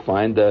 you'll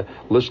find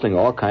listing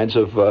all kinds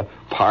of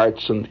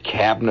parts and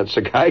cabinets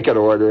a guy could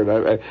order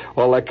and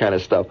all that kind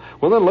of stuff.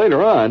 Well, then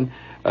later on,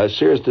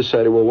 Sears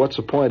decided, well, what's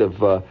the point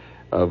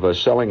of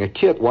selling a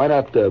kit? Why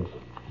not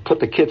put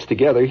the kits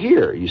together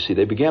here? You see,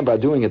 they began by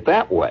doing it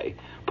that way,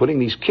 putting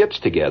these kits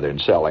together and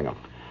selling them.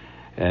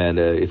 And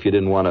if you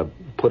didn't want to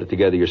put it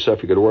together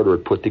yourself, you could order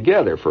it put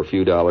together for a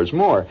few dollars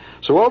more.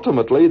 So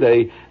ultimately,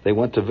 they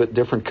went to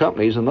different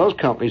companies, and those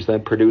companies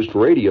then produced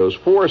radios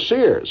for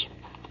Sears.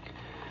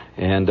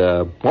 And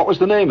what was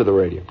the name of the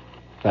radio?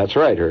 That's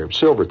right, Herb,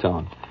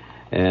 Silvertone.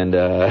 And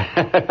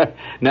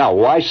now,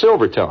 why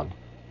Silvertone?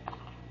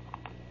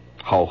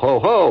 Ho, ho,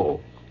 ho.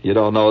 You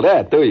don't know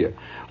that, do you?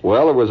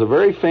 Well, it was a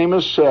very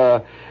famous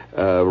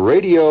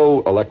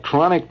radio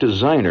electronic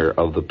designer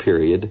of the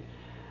period,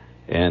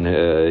 and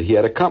he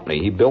had a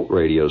company. He built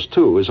radios,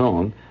 too, his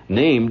own,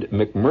 named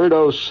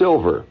McMurdo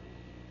Silver.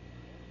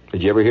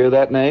 Did you ever hear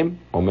that name?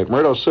 Well,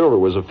 McMurdo Silver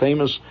was a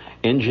famous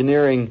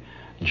engineering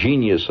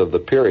genius of the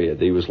period.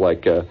 He was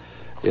like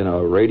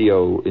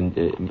radio.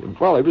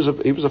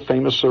 He was a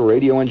famous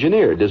radio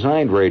engineer,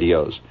 designed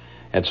radios,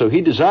 and so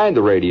he designed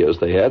the radios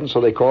they had, and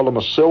so they called him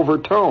a silver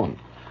tone.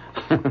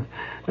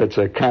 It's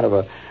a kind of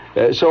a.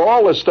 So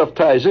all this stuff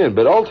ties in,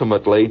 but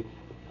ultimately,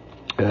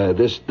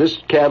 this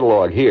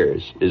catalog here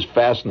is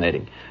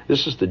fascinating.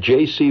 This is the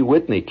J.C.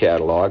 Whitney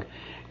catalog,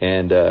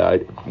 and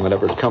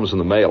whenever it comes in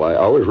the mail, I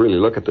always really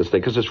look at this thing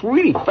because it's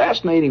really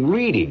fascinating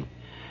reading.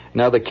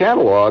 Now the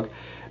catalog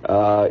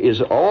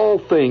is all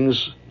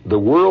things the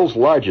world's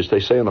largest, they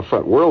say on the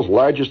front, world's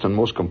largest and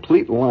most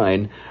complete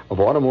line of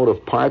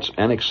automotive parts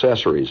and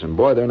accessories. And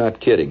boy, they're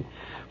not kidding.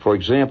 For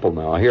example,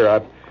 now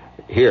here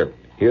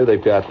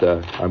they've got.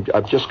 I'm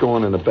just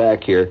going in the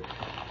back here.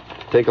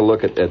 Take a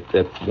look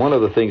at one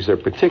of the things they're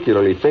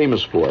particularly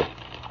famous for.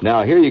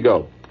 Now here you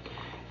go.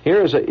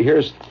 Here's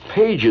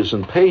pages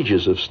and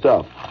pages of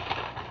stuff.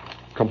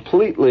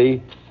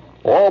 Completely,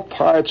 all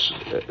parts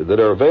that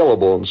are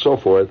available and so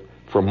forth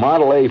for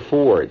Model A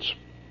Fords.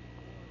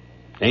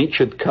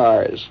 Ancient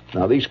cars.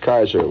 Now these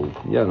cars are,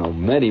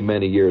 many,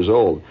 many years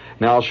old.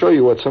 Now I'll show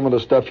you what some of the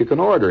stuff you can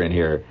order in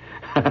here.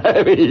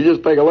 I mean, you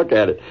just take a look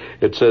at it.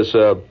 It says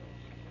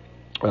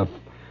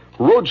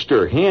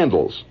Roadster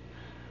handles.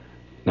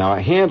 Now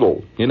a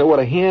handle, you know what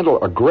a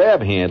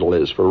grab handle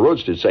is for a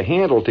Roadster? It's a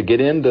handle to get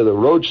into the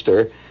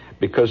Roadster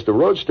because the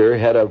Roadster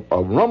had a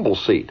rumble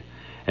seat.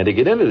 And to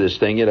get into this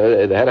thing, it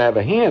had to have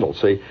a handle.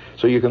 So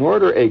you can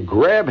order a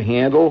grab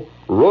handle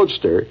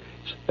Roadster,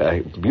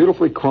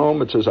 beautifully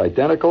chrome. It says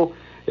identical.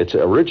 It's an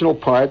original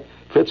part,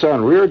 fits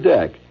on rear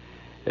deck.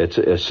 It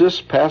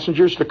assists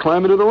passengers to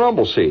climb into the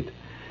rumble seat.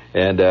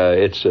 And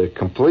it's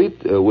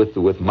complete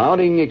with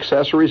mounting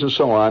accessories and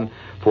so on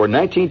for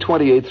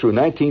 1928 through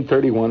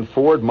 1931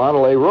 Ford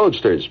Model A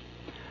Roadsters.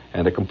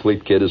 And the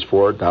complete kit is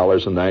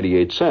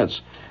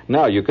 $4.98.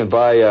 Now, you can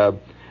buy, have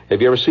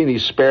you ever seen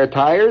these spare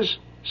tires?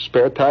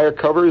 Spare tire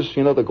covers,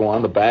 that go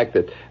on the back,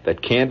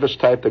 that canvas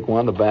type that go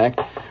on the back.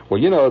 Well,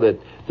 you know that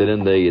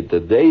in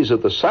the days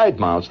of the side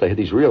mounts, they had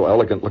these real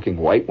elegant-looking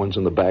white ones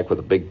in the back with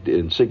a big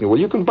insignia. Well,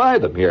 you can buy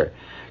them here.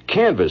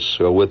 Canvas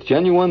with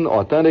genuine,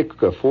 authentic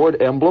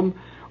Ford emblem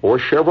or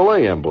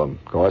Chevrolet emblem.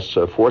 Costs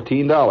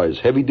 $14.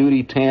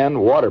 Heavy-duty tan,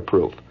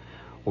 waterproof.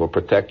 Will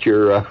protect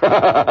your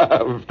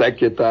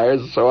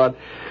tires and so on.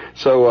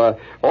 So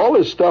all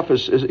this stuff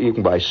is you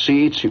can buy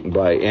seats, you can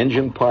buy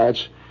engine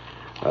parts.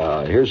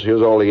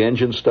 Here's all the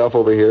engine stuff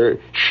over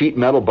here. Sheet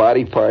metal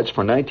body parts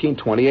for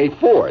 1928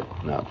 Ford.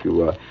 Now, if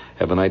you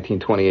have a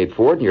 1928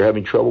 Ford and you're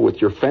having trouble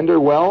with your fender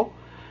well,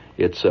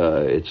 it's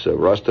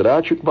rusted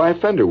out, you can buy a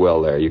fender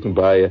well there. You can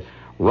buy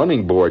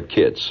running board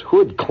kits,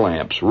 hood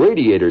clamps,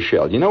 radiator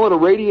shell. You know what a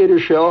radiator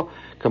shell,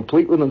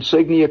 complete with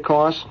insignia,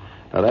 costs?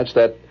 Now, that's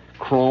that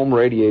chrome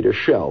radiator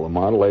shell, the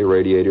Model A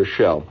radiator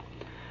shell.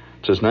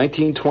 It says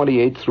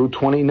 1928 through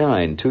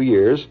 29, 2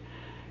 years.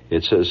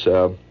 It says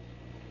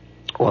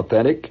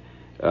authentic.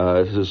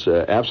 This is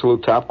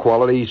absolute top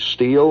quality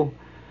steel,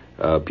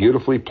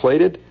 beautifully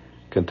plated.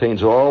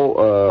 Contains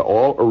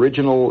all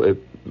original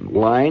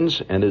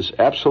lines and is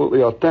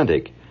absolutely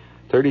authentic.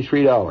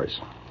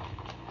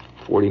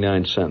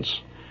 $33.49.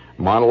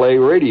 Model A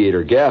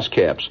radiator gas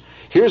caps.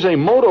 Here's a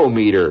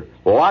Motometer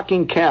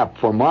locking cap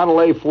for Model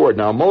A Ford.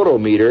 Now,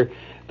 Motometer,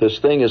 this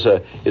thing is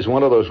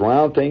one of those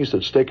round things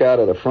that stick out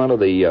of the front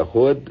of the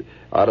hood,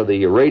 out of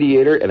the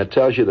radiator, and it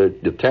tells you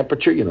the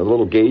temperature, the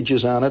little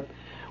gauges on it.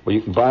 Well,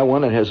 you can buy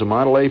one that has a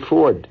Model A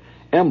Ford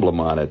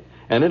emblem on it,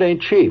 and it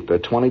ain't cheap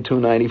at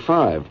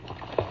 $22.95.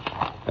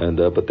 And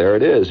but there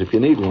it is. If you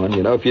need one,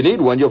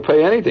 you'll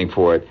pay anything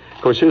for it.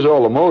 Of course, here's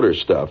all the motor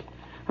stuff.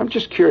 I'm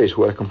just curious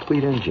what a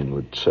complete engine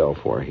would sell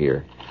for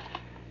here.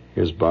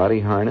 Here's body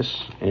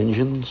harness,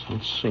 engines.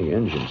 Let's see,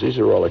 engines. These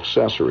are all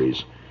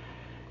accessories.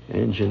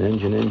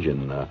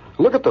 Engine.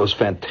 Look at those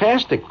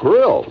fantastic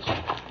grills.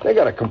 They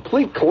got a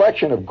complete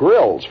collection of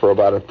grills for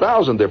about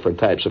 1,000 different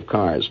types of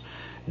cars.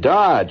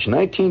 Dodge,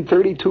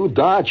 1932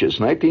 Dodges,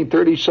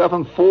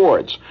 1937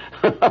 Fords.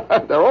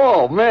 They're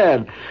all,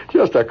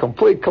 just a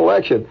complete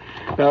collection.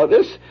 Now,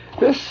 this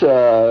is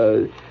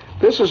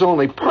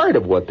only part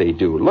of what they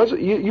do.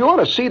 You ought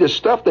to see the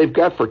stuff they've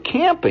got for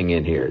camping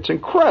in here. It's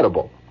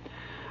incredible.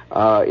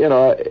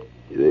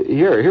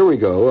 Here we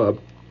go.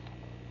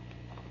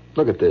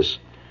 Look at this.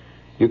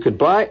 You could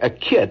buy a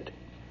kit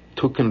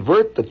to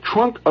convert the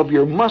trunk of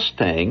your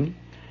Mustang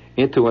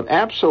into an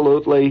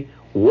absolutely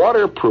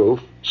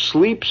waterproof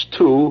sleeps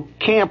 2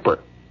 camper.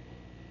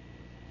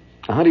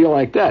 How do you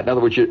like that? In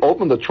other words, you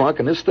open the trunk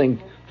and this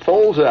thing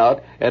folds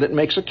out and it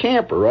makes a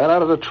camper right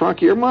out of the trunk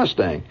of your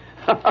Mustang.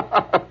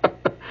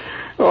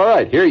 All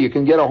right, here you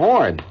can get a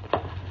horn.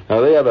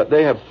 Now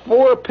they have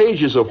 4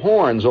 pages of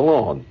horns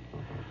alone.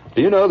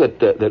 Do you know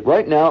that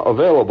right now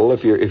available,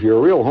 if you're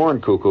a real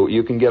horn cuckoo,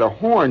 you can get a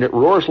horn that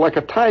roars like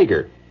a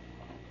tiger.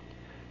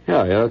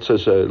 Yeah, it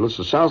says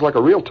it sounds like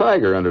a real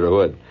tiger under the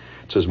hood.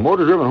 It says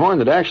motor-driven horn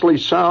that actually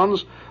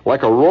sounds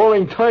like a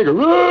roaring tiger.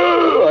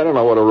 I don't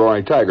know what a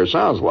roaring tiger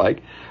sounds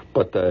like,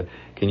 but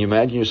can you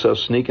imagine yourself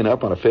sneaking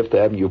up on a Fifth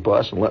Avenue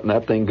bus and letting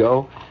that thing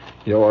go?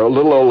 You know, or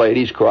little old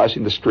ladies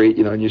crossing the street,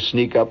 you know, and you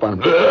sneak up on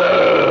them.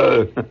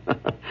 A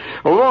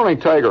roaring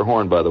tiger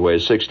horn, by the way,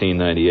 is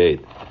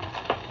 $16.98.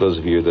 Those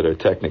of you that are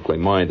technically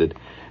minded.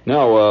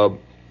 Now,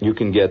 you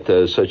can get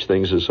such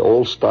things as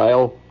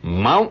old-style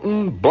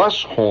mountain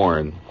bus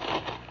horn.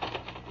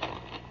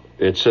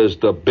 It says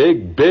the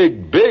big,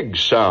 big, big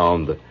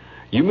sound.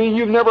 You mean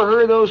you've never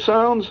heard those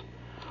sounds?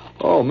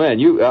 Oh man,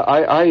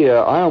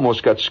 I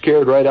almost got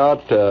scared right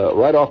off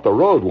the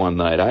road one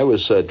night. I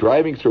was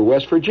driving through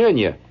West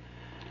Virginia,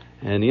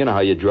 and you know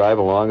how you drive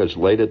along. It's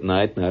late at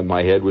night, and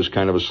my head was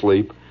kind of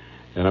asleep,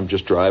 and I'm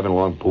just driving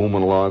along,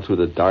 booming along through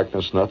the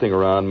darkness, nothing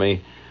around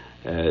me,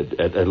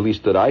 at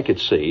least that I could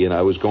see. And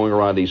I was going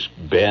around these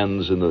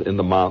bends in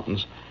the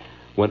mountains,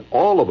 when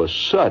all of a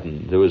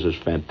sudden there was this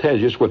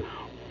fantastic, just went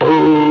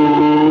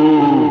boom,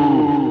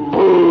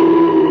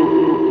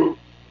 boom.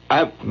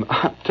 I'm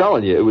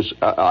telling you, it was.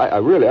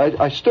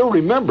 I still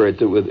remember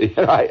it.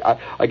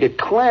 I get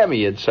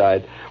clammy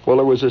inside. Well,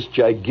 there was this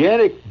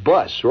gigantic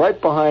bus right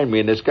behind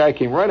me, and this guy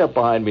came right up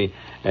behind me,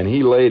 and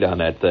he laid on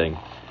that thing,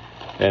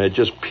 and it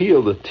just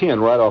peeled the tin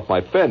right off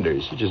my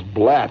fenders. It just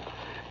blapped,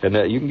 and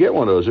you can get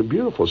one of those. They're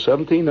beautiful,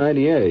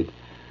 $17.98.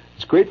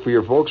 It's great for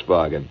your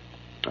Volkswagen.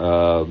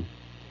 Yeah,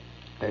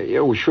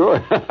 well,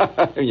 sure.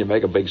 You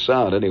make a big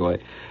sound anyway,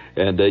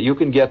 and you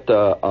can get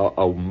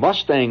a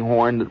Mustang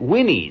horn that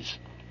whinnies.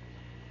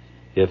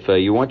 If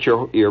you want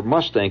your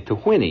Mustang to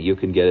whinny, you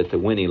can get it to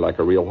whinny like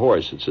a real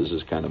horse. It says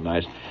it's kind of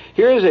nice.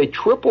 Here is a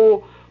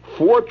triple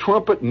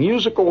 4-trumpet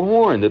musical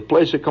horn that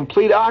plays a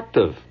complete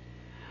octave.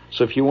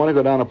 So if you want to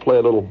go down and play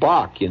a little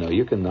Bach, you know,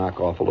 you can knock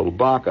off a little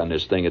Bach on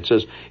this thing. It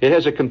says it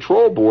has a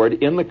control board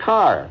in the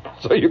car.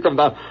 So you come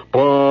down,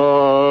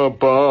 bum,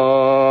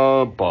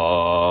 bum,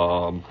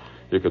 bum.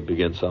 You could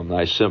begin some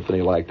nice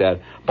symphony like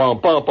that.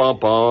 Bum, bum, bum,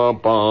 bum,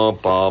 bum,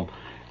 bum.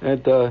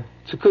 And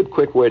it's a good,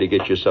 quick way to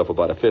get yourself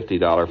about a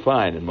 $50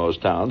 fine in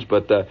most towns.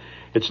 But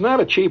it's not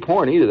a cheap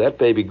horn either. That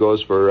baby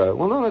goes for,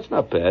 well, no, that's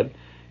not bad,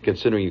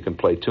 considering you can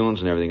play tunes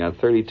and everything on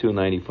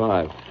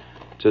 $32.95.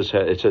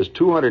 It says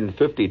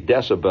 250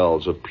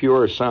 decibels of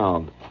pure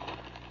sound.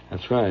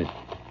 That's right.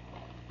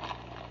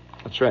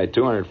 That's right,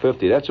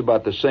 250. That's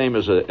about the same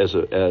as a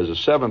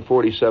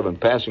 747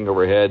 passing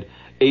overhead,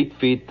 8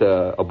 feet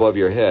above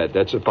your head.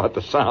 That's about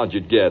the sound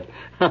you'd get.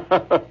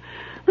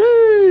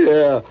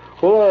 Yeah.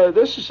 Well,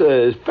 this is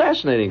a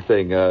fascinating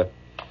thing. And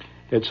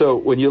so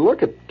when you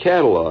look at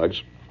catalogs,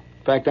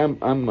 in fact,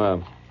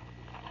 I'm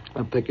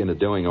thinking of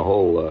doing a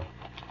whole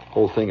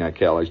thing on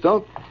catalogs.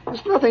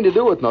 It's nothing to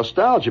do with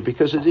nostalgia,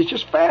 because it's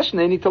just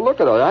fascinating to look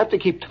at it. I have to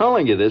keep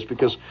telling you this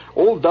because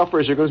old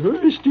duffers are going,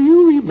 do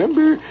you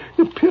remember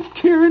the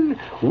Pitcairn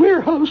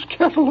warehouse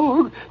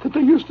catalog that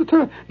they used to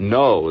turn?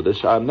 No,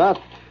 this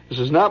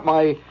is not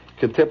my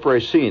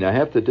contemporary scene. I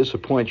have to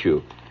disappoint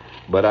you.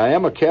 But I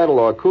am a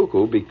catalog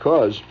cuckoo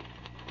because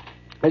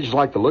I just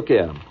like to look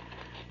at them.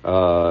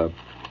 Now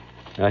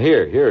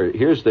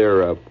here's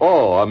their.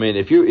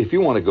 If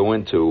you want to go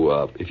into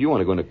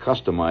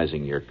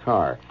customizing your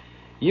car,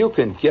 you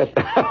can get.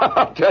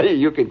 I'll tell you,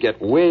 you can get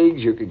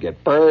wigs, you can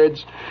get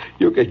birds,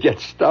 you can get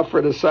stuff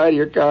for the side of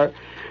your car.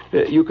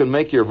 You can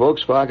make your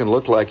Volkswagen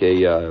look like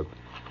a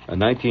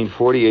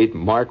 1948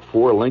 Mark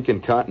IV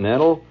Lincoln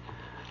Continental.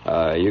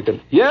 You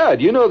can. Yeah,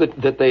 do you know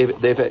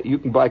that you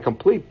can buy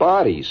complete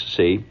bodies?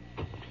 See.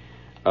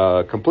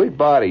 Complete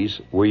bodies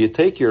where you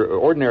take your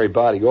ordinary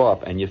body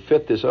off and you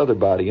fit this other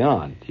body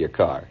on to your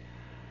car.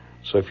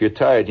 So if you're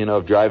tired,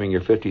 of driving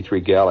your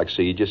 53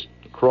 Galaxy, you just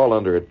crawl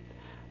under it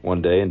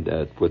one day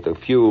and with a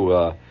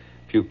few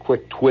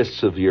quick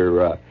twists of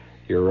your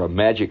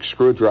magic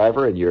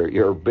screwdriver and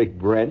your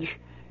big wrench,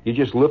 you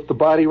just lift the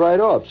body right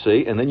off,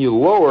 see? And then you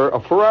lower a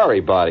Ferrari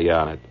body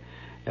on it.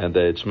 And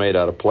it's made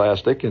out of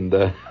plastic, and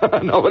no,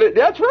 but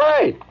that's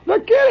right.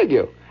 Not kidding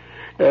you.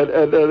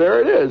 And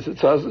there it is. It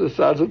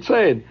sounds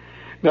insane.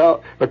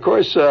 Now, of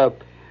course,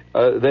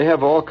 they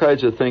have all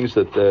kinds of things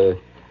that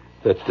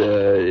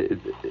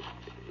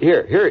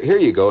here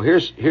you go.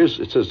 Here's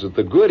it says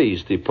the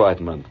goodies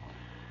department,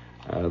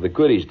 the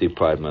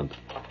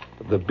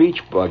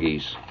beach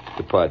buggies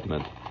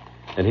department,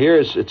 and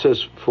it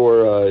says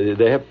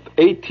they have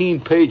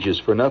 18 pages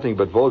for nothing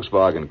but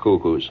Volkswagen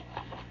cuckoos.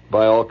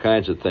 Buy all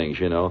kinds of things,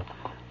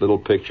 little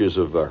pictures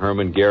of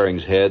Hermann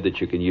Goering's head that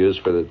you can use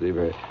for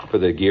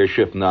the gear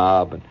shift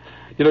knob, and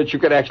that you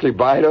could actually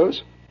buy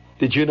those.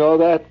 Did you know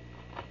that?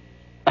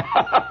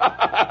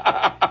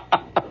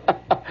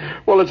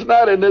 it's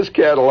not in this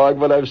catalog,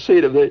 but I've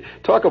seen it. They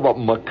talk about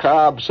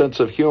macabre sense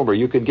of humor.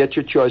 You can get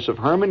your choice of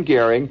Hermann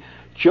Goering,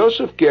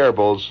 Joseph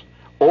Goebbels,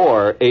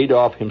 or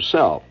Adolf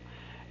himself.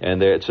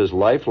 And there it says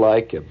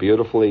lifelike,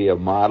 beautifully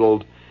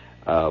modeled,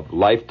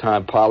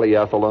 lifetime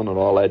polyethylene and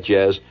all that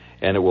jazz,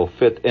 and it will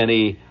fit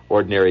any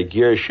ordinary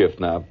gear shift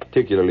now,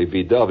 particularly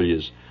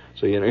VWs.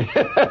 So,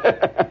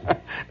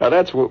 now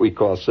that's what we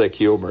call sick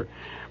humor.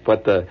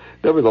 But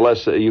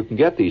nevertheless, you can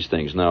get these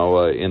things.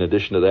 Now, in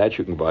addition to that,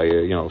 you can buy,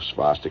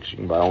 swastikas. You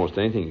can buy almost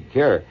anything you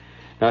care.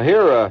 Now,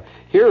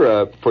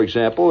 here, for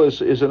example,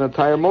 is an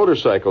entire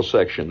motorcycle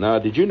section. Now,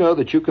 did you know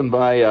that you can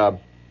buy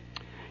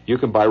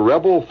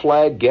rebel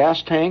flag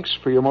gas tanks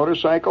for your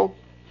motorcycle?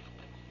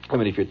 I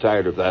mean, if you're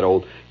tired of that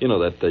old,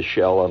 that the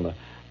shell on the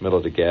middle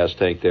of the gas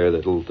tank there, that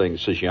little thing that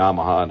says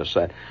Yamaha on the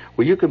side.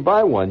 Well, you can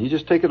buy one. You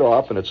just take it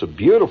off, and it's a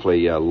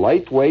beautifully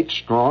lightweight,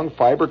 strong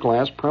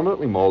fiberglass,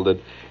 permanently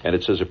molded, and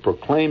it says it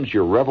proclaims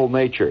your rebel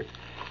nature.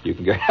 You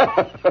can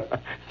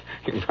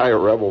buy a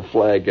rebel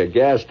flag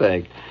gas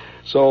tank.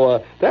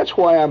 So that's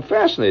why I'm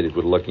fascinated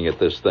with looking at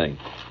this thing.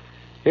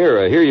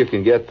 Here you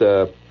can get.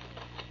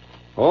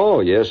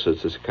 Oh yes,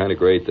 it's kind of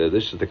great.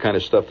 This is the kind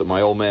of stuff that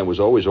my old man was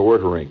always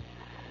ordering.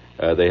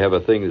 They have a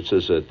thing that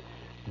says that.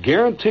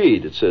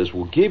 Guaranteed, it says,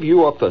 will give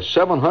you up to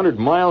 700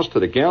 miles to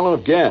the gallon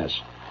of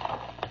gas.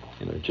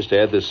 Just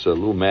add this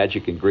little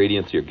magic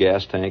ingredient to your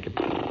gas tank. And,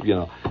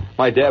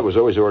 my dad was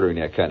always ordering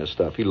that kind of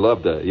stuff. He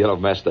loved to,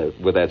 mess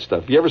with that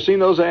stuff. You ever seen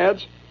those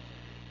ads?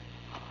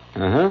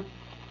 Uh-huh.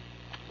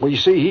 Well, you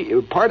see,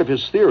 part of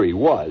his theory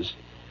was,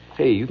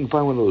 hey, you can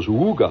find one of those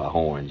Auga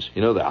horns.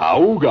 The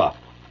Auga.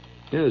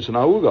 Yeah, it's an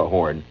Auga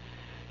horn.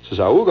 It says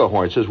Auga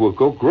horn. It says, will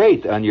go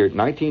great on your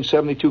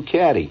 1972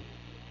 Caddy.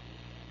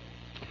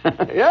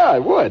 Yeah,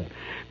 it would.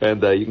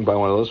 And you can buy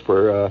one of those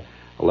for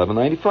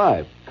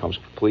 $11.95. Comes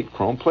complete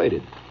chrome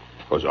plated.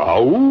 Goes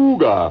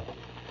Auga.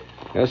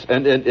 Yes,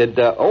 and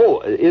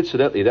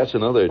incidentally, that's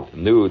another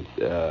new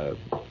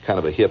kind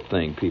of a hip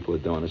thing people are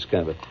doing. It's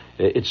kind of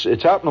it's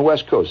out on the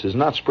West Coast. It's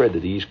not spread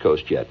to the East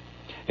Coast yet.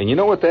 And you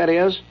know what that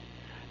is?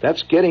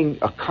 That's getting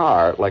a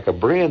car like a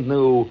brand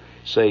new,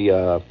 say,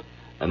 a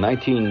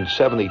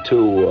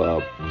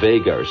 1972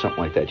 Vega or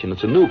something like that.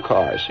 It's a new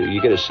car, so you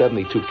get a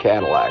 72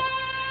 Cadillac.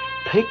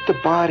 Take the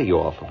body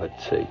off of it,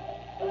 see.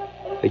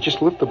 They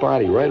just lift the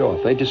body right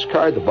off. They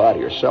discard the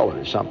body or sell it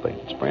or something.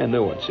 It's a brand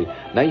new one, see.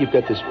 Now you've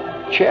got this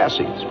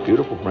chassis, this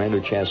beautiful brand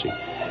new chassis.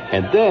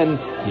 And then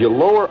you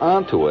lower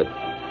onto it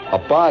a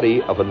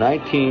body of a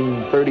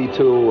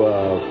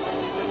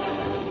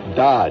 1932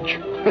 Dodge.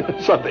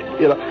 Something,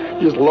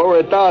 just lower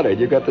it down and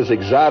you've got this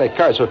exotic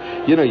car. So,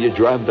 you're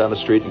driving down the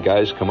street and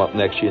guys come up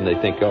next to you and they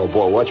think, oh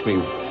boy, watch me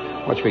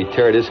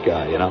tear this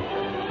guy,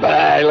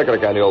 Hey, look at the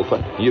guy in the old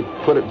foot. You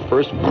put it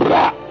first,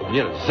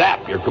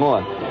 zap, you're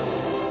gone.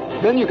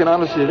 Then you can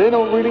honestly say they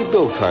don't really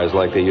build cars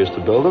like they used to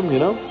build them,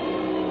 And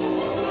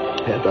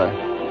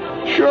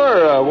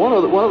sure, one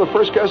of the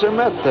first guys I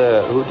met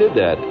who did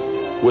that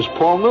was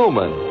Paul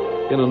Newman.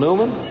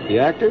 Newman, the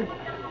actor.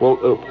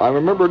 Well, I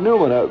remember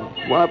Newman.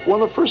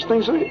 One of the first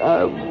things we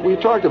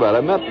talked about, I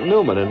met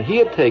Newman, and he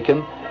had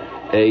taken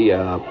a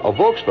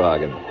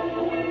Volkswagen.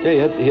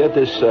 Yeah, he had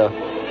this.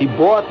 He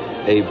bought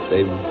a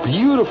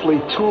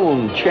beautifully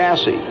tuned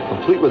chassis,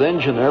 complete with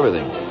engine and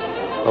everything,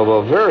 of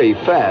a very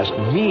fast,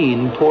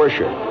 mean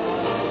Porsche.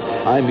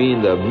 I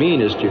mean, the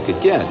meanest you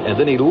could get. And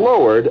then he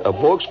lowered a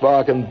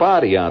Volkswagen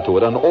body onto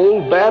it, an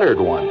old battered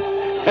one.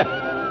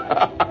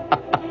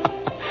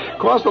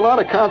 Caused a lot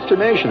of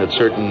consternation at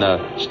certain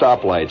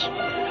stoplights.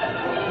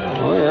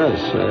 Oh yes,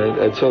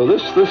 and so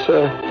this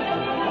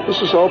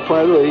is all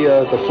part of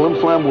the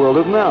flim-flam world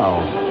of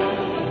now.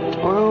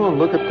 Oh,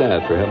 look at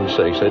that, for heaven's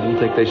sakes. I didn't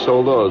think they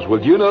sold those. Well,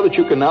 do you know that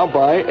you can now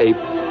buy a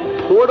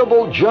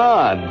portable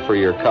John for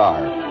your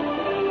car?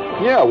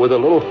 Yeah, with a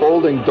little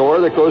folding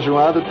door that goes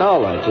around it.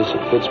 No, it just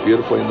fits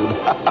beautifully into the...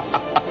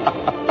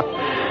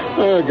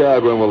 Oh,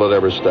 God, when will it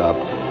ever stop?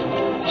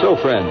 So,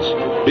 friends,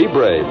 be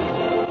brave.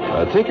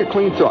 Take a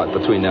clean thought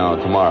between now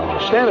and tomorrow.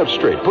 Stand up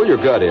straight. Pull your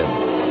gut in.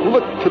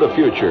 Look to the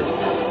future.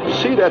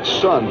 See that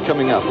sun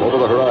coming up over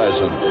the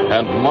horizon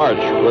and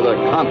march with a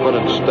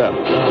confident step.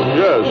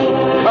 Yes,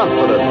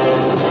 confident.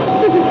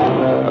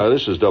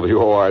 This is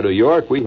WOR New York.